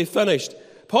will be finished.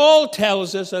 Paul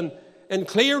tells us in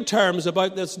clear terms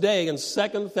about this day in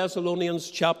 2 Thessalonians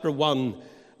chapter 1.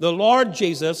 The Lord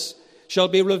Jesus shall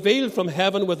be revealed from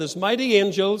heaven with His mighty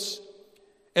angels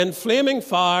in flaming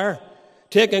fire,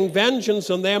 taking vengeance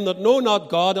on them that know not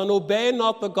God and obey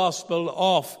not the gospel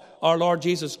of our Lord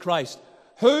Jesus Christ,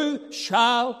 who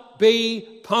shall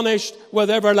be punished with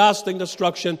everlasting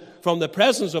destruction from the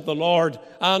presence of the Lord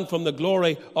and from the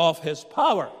glory of His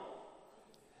power.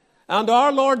 And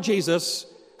our Lord Jesus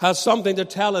has something to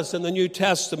tell us in the New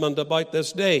Testament about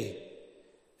this day.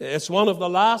 It's one of the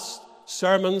last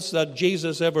sermons that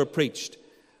Jesus ever preached.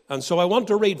 And so I want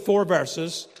to read 4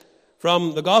 verses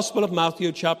from the Gospel of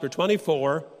Matthew chapter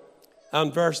 24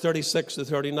 and verse 36 to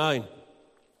 39.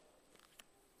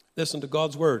 Listen to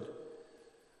God's word.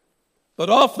 But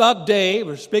of that day,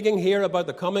 we're speaking here about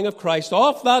the coming of Christ,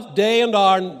 of that day and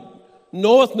hour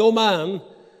knoweth no man,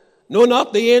 no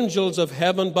not the angels of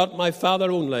heaven, but my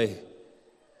Father only.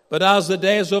 But as the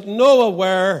days of Noah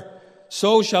were,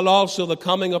 so shall also the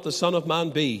coming of the Son of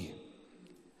Man be.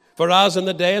 For as in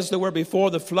the days that were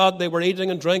before the flood, they were eating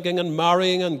and drinking and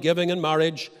marrying and giving in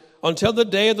marriage, until the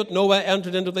day that Noah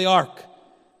entered into the ark,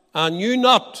 and knew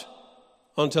not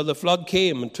until the flood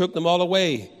came and took them all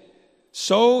away.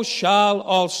 So shall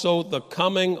also the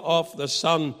coming of the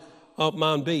Son of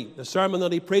Man be. The sermon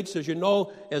that he preached, as you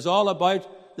know, is all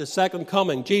about the second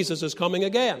coming. Jesus is coming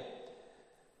again.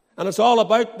 And it's all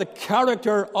about the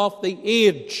character of the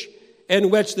age in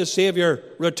which the Savior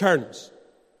returns.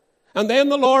 And then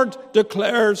the Lord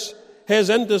declares His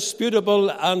indisputable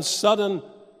and sudden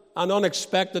and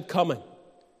unexpected coming.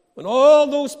 When all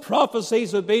those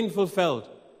prophecies have been fulfilled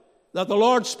that the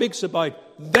Lord speaks about,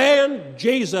 then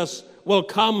Jesus will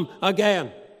come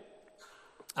again.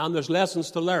 And there's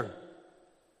lessons to learn.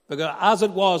 Because as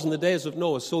it was in the days of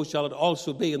Noah, so shall it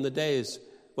also be in the days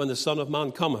when the Son of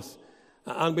Man cometh.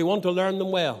 And we want to learn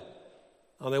them well.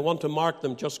 And I want to mark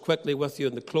them just quickly with you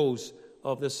in the close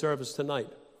of this service tonight.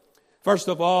 First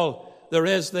of all, there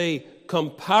is the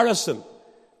comparison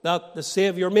that the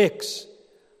Savior makes.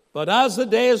 But as the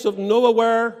days of Noah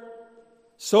were,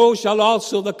 so shall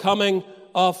also the coming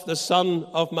of the Son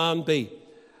of Man be.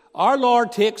 Our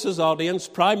Lord takes His audience,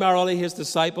 primarily His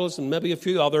disciples and maybe a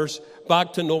few others,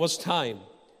 back to Noah's time.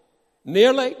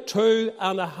 Nearly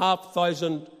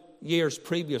 2,500 years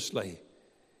previously.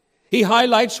 He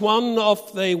highlights one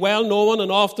of the well-known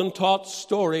and often taught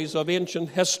stories of ancient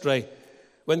history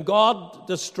when God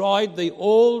destroyed the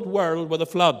old world with a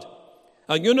flood,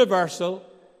 a universal,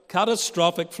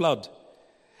 catastrophic flood.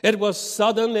 It was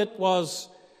sudden, it was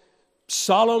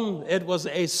solemn, it was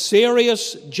a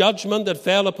serious judgment that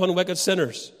fell upon wicked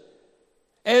sinners.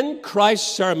 In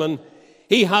Christ's sermon,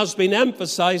 He has been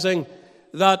emphasizing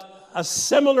that a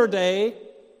similar day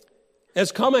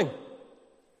is coming.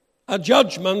 A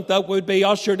judgment that would be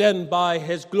ushered in by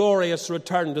His glorious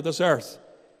return to this earth.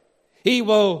 He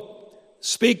will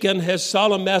speak in His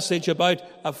solemn message about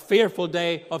a fearful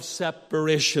day of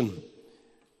separation.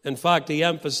 In fact, He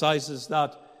emphasizes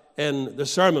that in the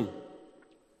sermon.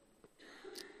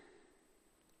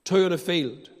 2 in a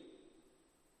field,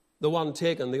 the one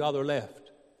taken, the other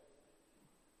left.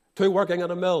 2 working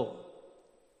at a mill,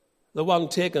 the one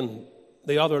taken,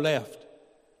 the other left.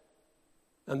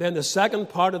 And then the second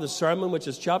part of the sermon, which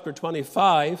is chapter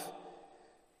 25,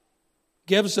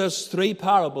 gives us 3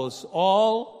 parables,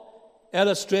 all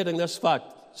illustrating this fact,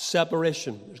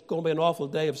 separation. There's going to be an awful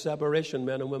day of separation,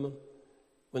 men and women,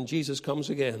 when Jesus comes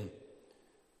again.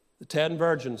 The 10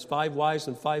 virgins, 5 wise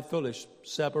and 5 foolish,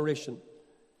 separation.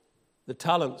 The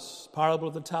talents, parable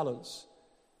of the talents.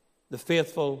 The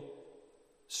faithful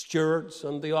stewards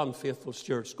and the unfaithful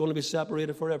stewards, going to be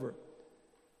separated forever.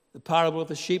 The parable of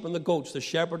the sheep and the goats. The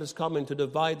shepherd is coming to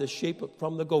divide the sheep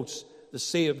from the goats, the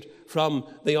saved from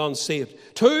the unsaved.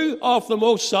 2 of the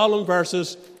most solemn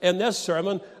verses in this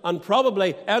sermon, and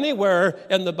probably anywhere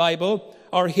in the Bible,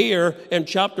 are here in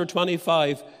chapter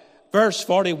 25, verse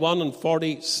 41 and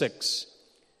 46.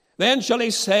 Then shall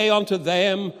he say unto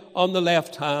them on the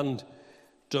left hand,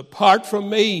 Depart from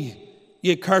me,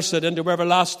 ye cursed, into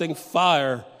everlasting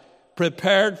fire,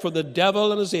 prepared for the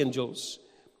devil and his angels.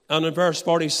 And in verse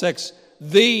 46,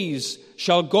 these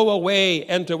shall go away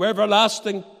into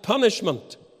everlasting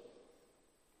punishment.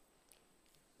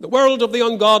 The world of the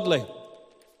ungodly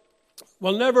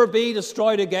will never be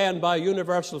destroyed again by a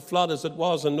universal flood as it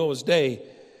was in Noah's day.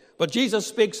 But Jesus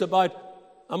speaks about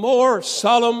a more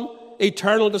solemn,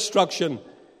 eternal destruction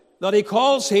that he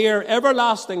calls here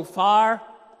everlasting fire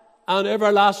and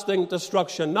everlasting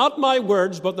destruction. Not my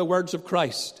words, but the words of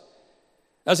Christ.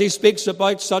 As he speaks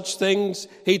about such things,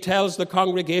 he tells the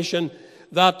congregation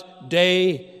that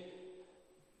day,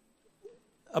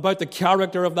 about the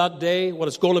character of that day, what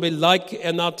it's going to be like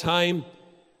in that time,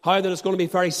 how that it's going to be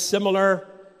very similar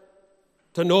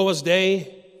to Noah's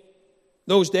day.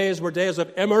 Those days were days of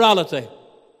immorality.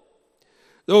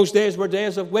 Those days were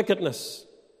days of wickedness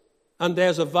and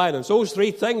days of violence. Those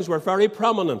 3 things were very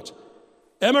prominent.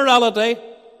 Immorality,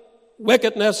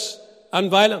 wickedness,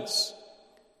 and violence.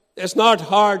 It's not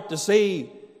hard to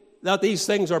see that these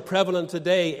things are prevalent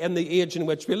today in the age in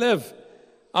which we live.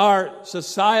 Our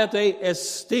society is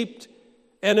steeped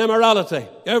in immorality.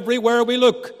 Everywhere we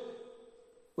look,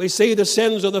 we see the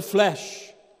sins of the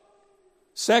flesh,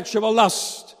 sexual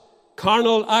lust,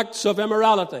 carnal acts of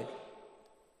immorality.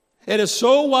 It is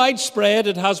so widespread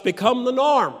it has become the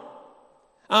norm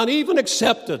and even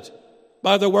accepted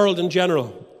by the world in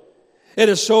general. It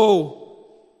is so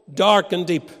dark and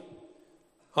deep.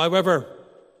 However,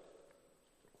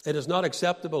 it is not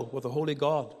acceptable with a holy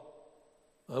God.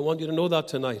 I want you to know that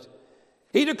tonight.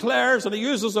 He declares, and he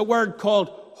uses a word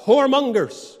called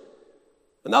whoremongers.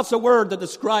 And that's a word that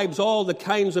describes all the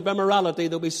kinds of immorality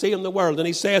that we see in the world. And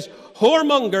he says,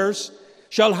 whoremongers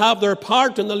shall have their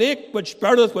part in the lake which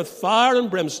burneth with fire and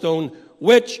brimstone,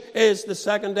 which is the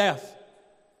second death.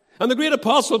 And the great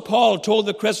apostle Paul told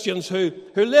the Christians who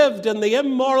lived in the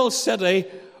immoral city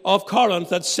of Corinth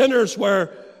that sinners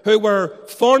who were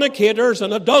fornicators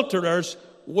and adulterers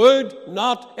would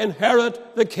not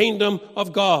inherit the kingdom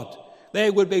of God.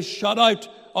 They would be shut out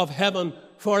of heaven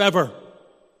forever.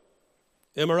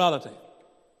 Immorality.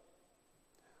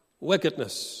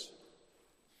 Wickedness.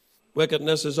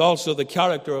 Wickedness is also the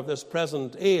character of this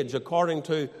present age. According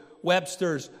to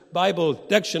Webster's Bible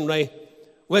Dictionary,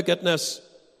 wickedness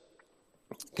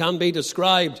can be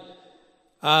described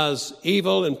as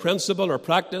evil in principle or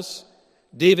practice,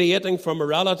 deviating from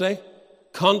morality,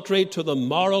 contrary to the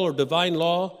moral or divine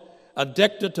law,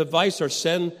 addicted to vice or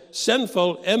sin,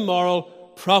 sinful, immoral,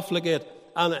 profligate.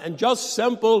 And in just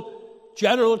simple,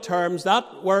 general terms,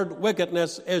 that word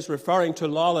wickedness is referring to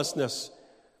lawlessness.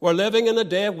 We're living in a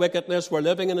day of wickedness. We're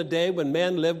living in a day when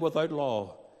men live without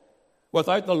law,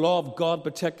 without the law of God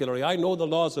particularly. I know the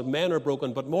laws of men are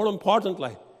broken, but more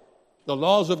importantly, the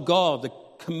laws of God, the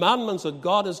commandments that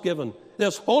God has given,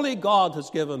 this holy God has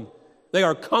given, they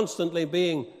are constantly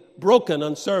being broken.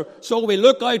 And so we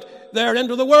look out there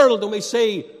into the world and we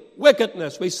see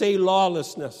wickedness, we see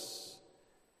lawlessness.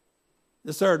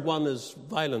 The third one is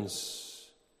violence.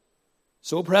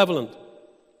 So prevalent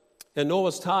in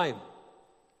Noah's time.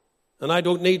 And I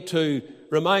don't need to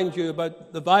remind you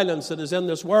about the violence that is in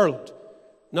this world.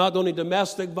 Not only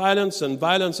domestic violence and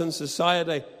violence in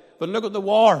society, but look at the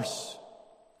wars.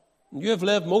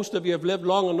 Most of you have lived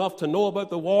long enough to know about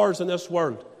the wars in this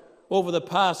world over the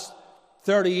past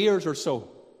 30 years or so.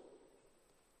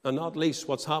 And not least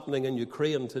what's happening in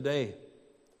Ukraine today.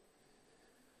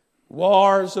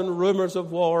 Wars and rumors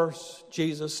of wars,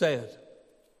 Jesus said.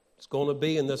 It's going to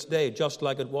be in this day just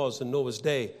like it was in Noah's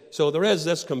day. So there is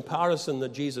this comparison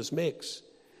that Jesus makes.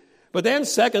 But then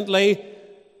secondly,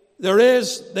 there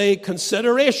is the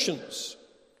considerations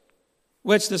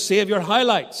which the Savior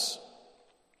highlights.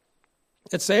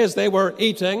 It says they were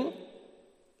eating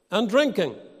and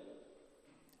drinking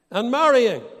and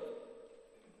marrying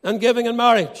and giving in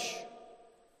marriage.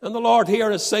 And the Lord here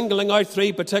is singling out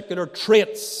 3 particular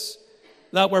traits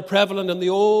that were prevalent in the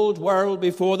old world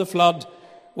before the flood,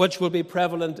 which will be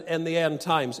prevalent in the end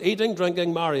times. Eating,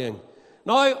 drinking, marrying.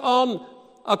 Now, on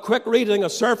a quick reading, a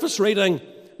surface reading,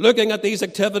 looking at these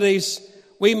activities,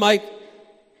 we might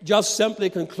just simply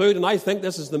conclude, and I think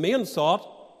this is the main thought,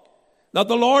 that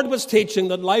the Lord was teaching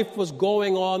that life was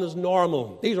going on as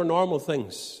normal. These are normal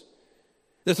things.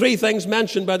 The three things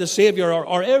mentioned by the Savior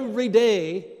are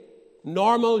everyday,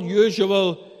 normal,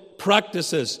 usual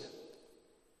practices.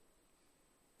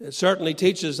 It certainly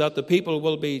teaches that the people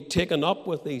will be taken up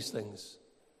with these things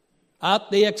at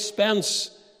the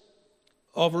expense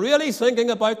of really thinking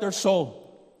about their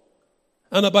soul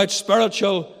and about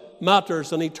spiritual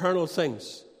matters and eternal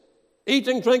things.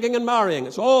 Eating, drinking, and marrying.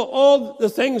 It's all the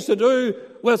things to do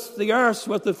with the earth,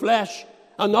 with the flesh,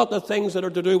 and not the things that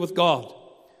are to do with God.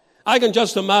 I can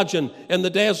just imagine in the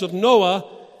days of Noah,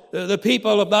 the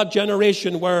people of that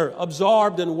generation were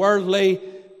absorbed in worldly,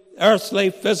 earthly,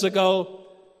 physical,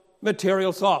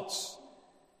 material thoughts.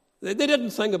 They didn't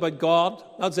think about God,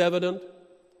 that's evident.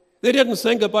 They didn't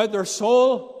think about their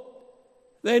soul.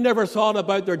 They never thought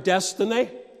about their destiny.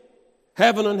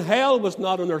 Heaven and hell was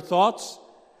not in their thoughts.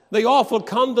 The awful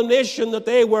condemnation that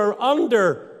they were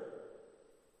under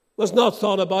was not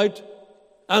thought about.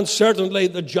 And certainly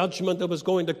the judgment that was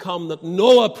going to come that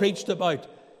Noah preached about,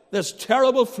 this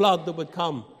terrible flood that would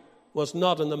come, was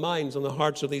not in the minds and the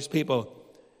hearts of these people.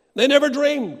 They never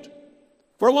dreamed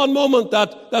for one moment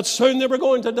that soon they were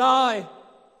going to die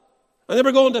and they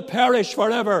were going to perish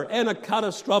forever in a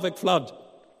catastrophic flood.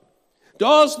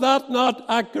 Does that not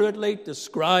accurately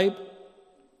describe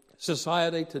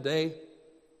society today?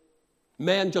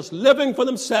 Men just living for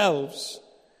themselves,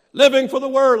 living for the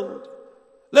world,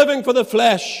 living for the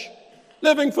flesh,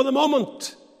 living for the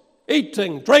moment.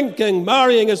 Eating, drinking,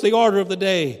 marrying is the order of the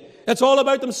day. It's all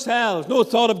about themselves. No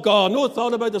thought of God, no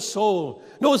thought about the soul,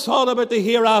 no thought about the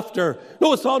hereafter,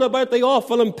 no thought about the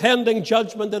awful impending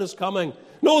judgment that is coming,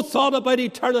 no thought about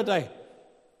eternity.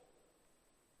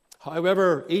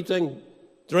 However, eating,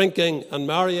 drinking, and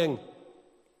marrying,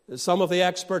 some of the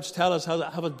experts tell us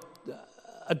have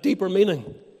a deeper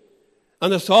meaning.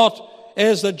 And the thought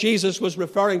is that Jesus was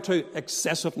referring to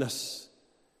excessiveness.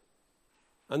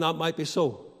 And that might be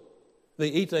so.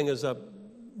 The eating is a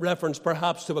reference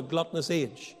perhaps to a gluttonous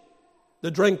age.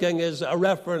 The drinking is a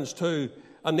reference to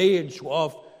an age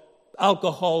of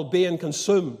alcohol being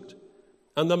consumed.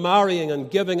 And the marrying and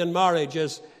giving in marriage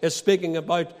is speaking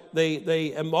about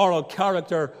the immoral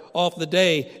character of the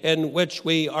day in which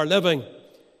we are living.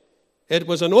 It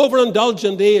was an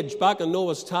overindulgent age back in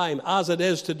Noah's time, as it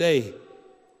is today.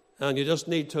 And you just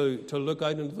need to look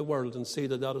out into the world and see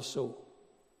that that is so.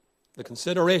 The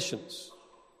considerations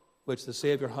which the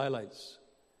Savior highlights.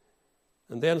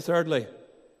 And then thirdly,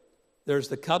 there's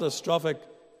the catastrophe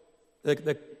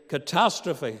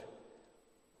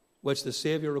which the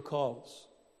Savior recalls.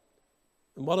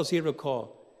 And what does he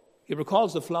recall? He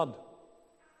recalls the flood.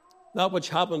 That which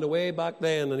happened way back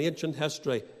then in ancient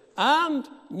history. And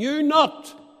knew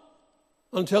not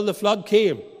until the flood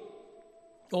came.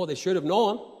 Oh, they should have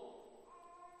known.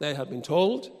 They had been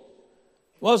told.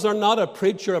 Was there not a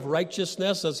preacher of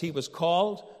righteousness, as he was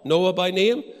called, Noah by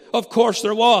name? Of course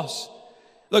there was.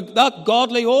 That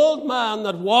godly old man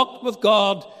that walked with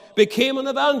God became an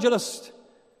evangelist.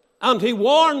 And he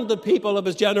warned the people of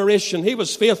his generation. He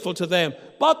was faithful to them.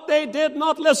 But they did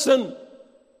not listen.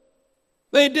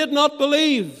 They did not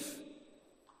believe.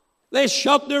 They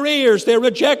shut their ears. They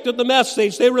rejected the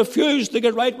message. They refused to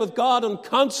get right with God. And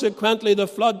consequently the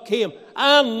flood came.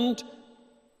 And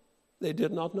they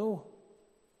did not know.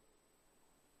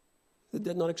 They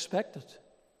did not expect it.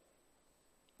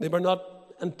 They were not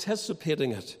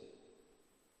anticipating it.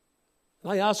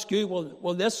 And I ask you,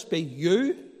 will this be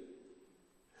you?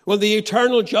 Will the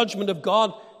eternal judgment of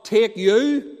God take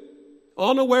you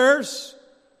unawares?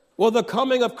 Will the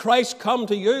coming of Christ come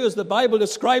to you, as the Bible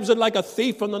describes it, like a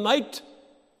thief in the night?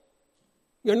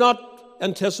 You're not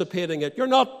anticipating it. You're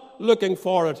not looking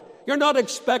for it. You're not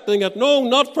expecting it. No,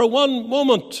 not for one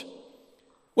moment.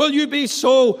 Will you be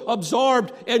so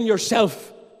absorbed in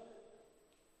yourself,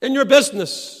 in your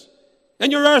business, in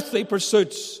your earthly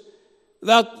pursuits,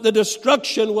 that the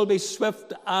destruction will be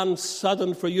swift and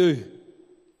sudden for you?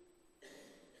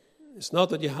 It's not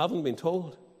that you haven't been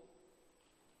told.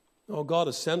 No, God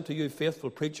has sent to you faithful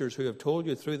preachers who have told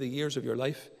you through the years of your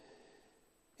life.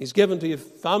 He's given to you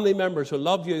family members who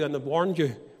love you and have warned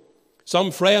you.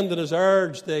 Some friend that has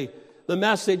urged the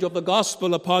message of the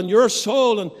gospel upon your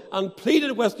soul and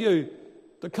pleaded with you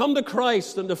to come to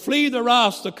Christ and to flee the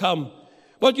wrath to come.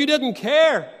 But you didn't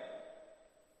care.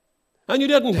 And you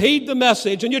didn't heed the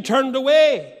message, and you turned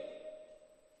away.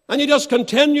 And you just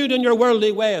continued in your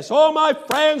worldly ways. Oh, my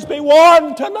friends, be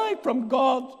warned tonight from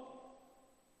God.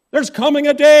 There's coming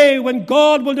a day when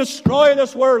God will destroy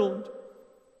this world.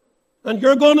 And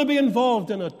you're going to be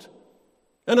involved in it.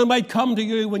 And it might come to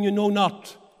you when you know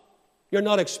not. You're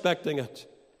not expecting it.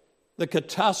 The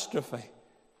catastrophe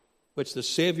which the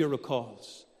Savior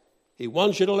recalls. He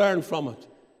wants you to learn from it.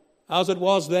 As it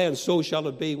was then, so shall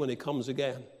it be when he comes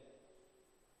again.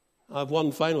 I have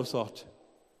one final thought,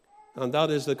 and that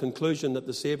is the conclusion that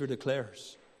the Savior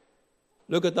declares.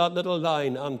 Look at that little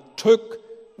line, and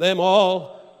took them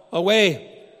all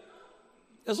away.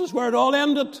 This is where it all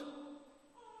ended.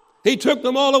 He took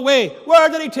them all away. Where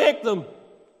did he take them?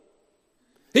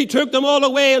 He took them all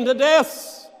away into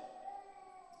death,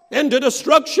 into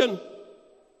destruction,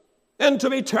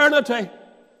 into eternity,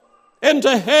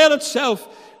 into hell itself.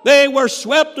 They were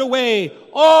swept away,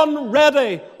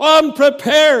 unready,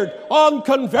 unprepared,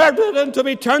 unconverted into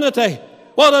eternity.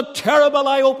 What a terrible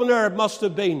eye-opener it must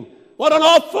have been. What an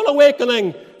awful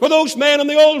awakening for those men in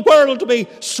the old world to be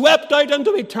swept out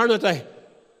into eternity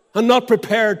and not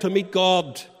prepared to meet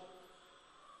God.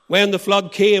 When the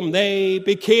flood came, they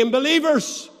became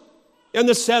believers in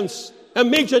the sense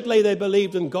immediately they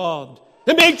believed in God.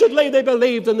 Immediately they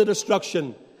believed in the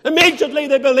destruction. Immediately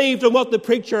they believed in what the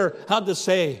preacher had to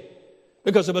say,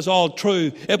 because it was all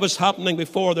true. It was happening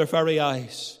before their very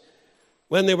eyes.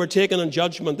 When they were taken in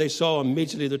judgment, they saw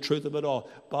immediately the truth of it all.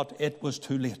 But it was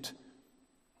too late.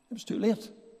 It was too late.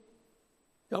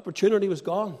 The opportunity was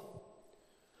gone.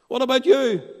 What about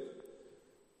you?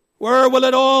 Where will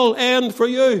it all end for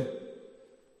you?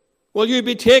 Will you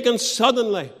be taken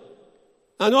suddenly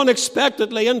and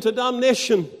unexpectedly into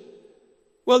damnation?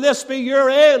 Will this be your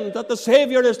end that the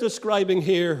Savior is describing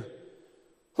here?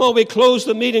 Well, we close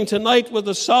the meeting tonight with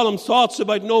the solemn thoughts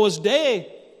about Noah's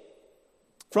day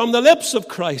from the lips of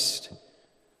Christ.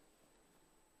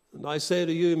 And I say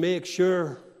to you, make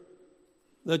sure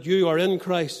that you are in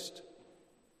Christ,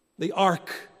 the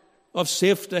ark of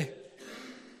safety,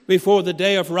 before the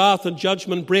day of wrath and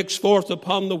judgment breaks forth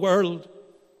upon the world.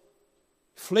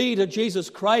 Flee to Jesus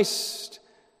Christ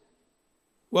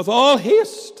with all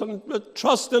haste and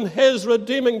trust in his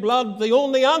redeeming blood, the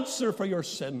only answer for your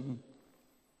sin.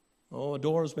 Oh, a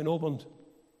door has been opened,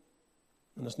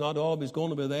 and it's not always going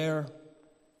to be there.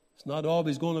 It's not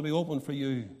always going to be open for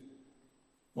you.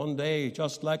 One day,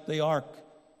 just like the ark,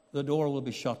 the door will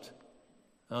be shut,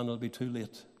 and it'll be too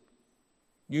late.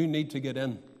 You need to get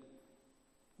in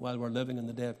while we're living in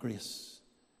the day of grace,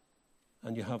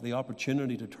 and you have the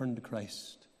opportunity to turn to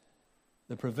Christ.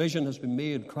 The provision has been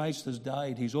made. Christ has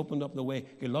died. He's opened up the way.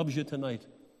 He loves you tonight.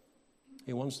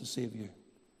 He wants to save you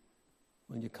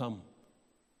when you come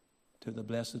to the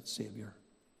blessed Savior.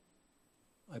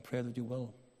 I pray that you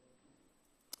will.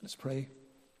 Let's pray.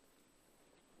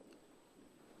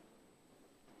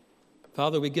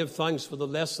 Father, we give thanks for the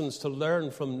lessons to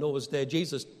learn from Noah's day.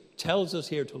 Jesus tells us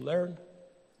here to learn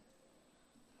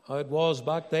how it was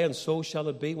back then, so shall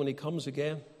it be when he comes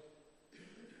again.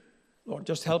 Lord,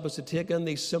 just help us to take in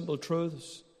these simple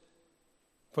truths,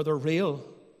 for they're real.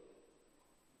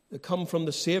 They come from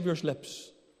the Savior's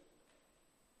lips.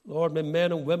 Lord, may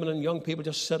men and women and young people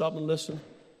just sit up and listen.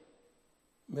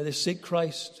 May they seek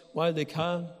Christ while they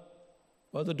can.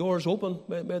 While the door's open,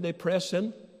 may they press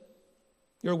in.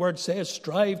 Your word says,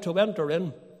 strive to enter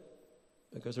in,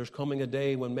 because there's coming a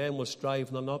day when men will strive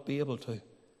and they'll not be able to,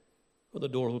 for the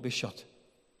door will be shut.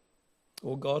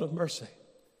 O God of mercy,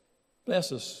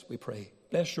 bless us, we pray.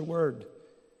 Bless your word.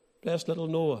 Bless little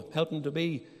Noah. Help him to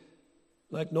be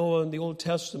like Noah in the Old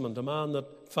Testament, a man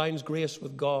that finds grace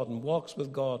with God and walks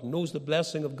with God and knows the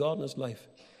blessing of God in his life.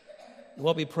 And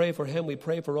what we pray for him, we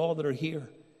pray for all that are here.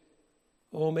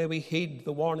 Oh, may we heed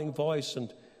the warning voice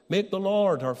and make the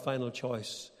Lord our final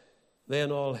choice. Then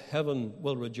all heaven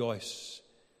will rejoice.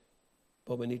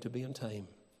 But we need to be in time.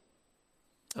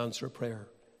 Answer prayer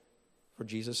for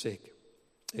Jesus' sake.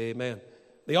 Amen.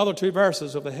 The other two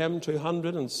verses of the hymn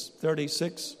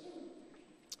 236,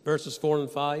 verses 4 and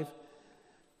 5.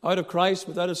 Out of Christ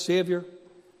without a Savior,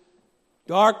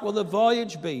 dark will the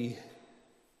voyage be.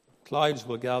 Clouds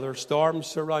will gather, storms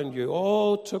surround you.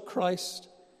 Oh, to Christ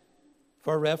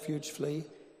for refuge flee.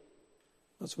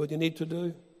 That's what you need to do.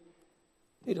 You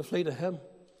need to flee to him,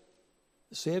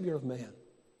 the Savior of man.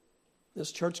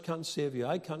 This church can't save you.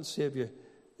 I can't save you.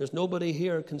 There's nobody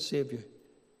here that can save you.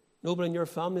 Nobody in your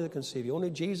family that can save you.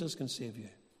 Only Jesus can save you.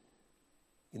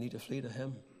 You need to flee to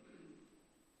him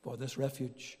for this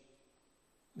refuge.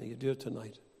 May you do it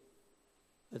tonight.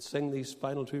 Let's sing these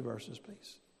final two verses,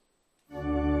 please.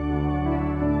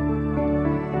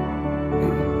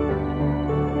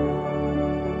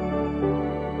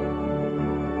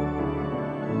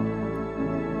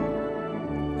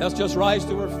 Let's just rise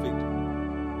to our feet.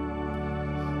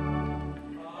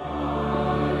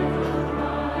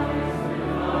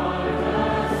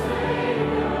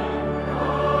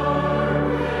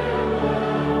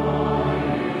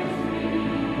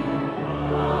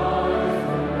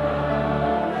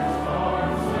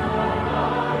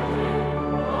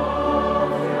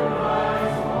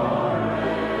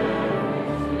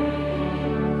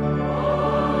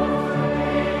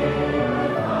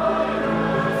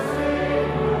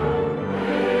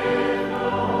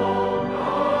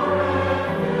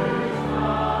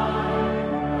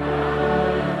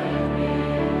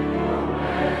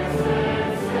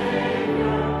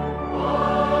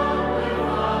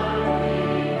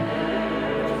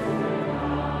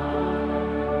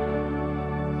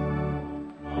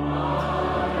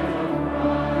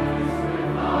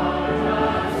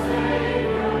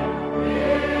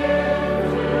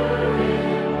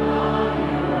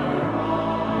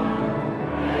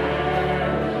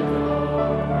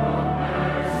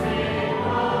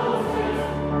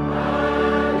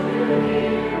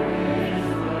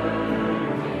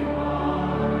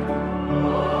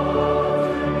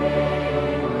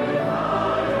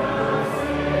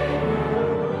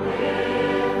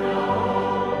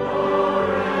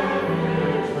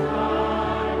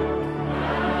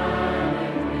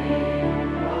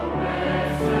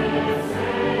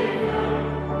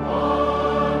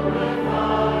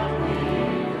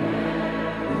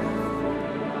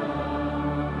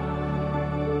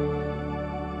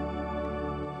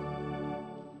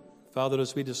 Father,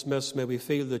 as we dismiss, may we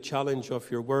feel the challenge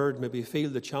of your word. May we feel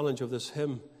the challenge of this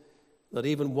hymn, that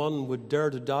even one would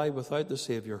dare to die without the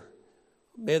Savior.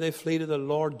 May they flee to the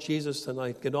Lord Jesus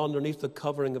tonight, get underneath the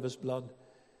covering of his blood.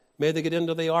 May they get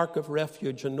into the ark of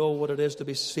refuge and know what it is to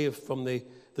be safe from the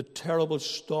terrible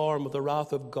storm of the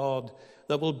wrath of God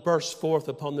that will burst forth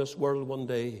upon this world one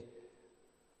day.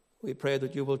 We pray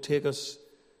that you will take us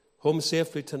home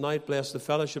safely tonight. Bless the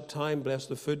fellowship time, bless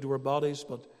the food to our bodies,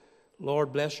 but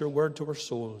Lord, bless your word to our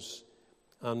souls.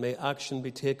 And may action be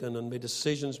taken and may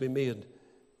decisions be made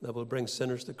that will bring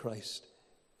sinners to Christ,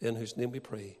 in whose name we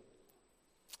pray.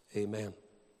 Amen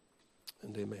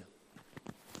and amen.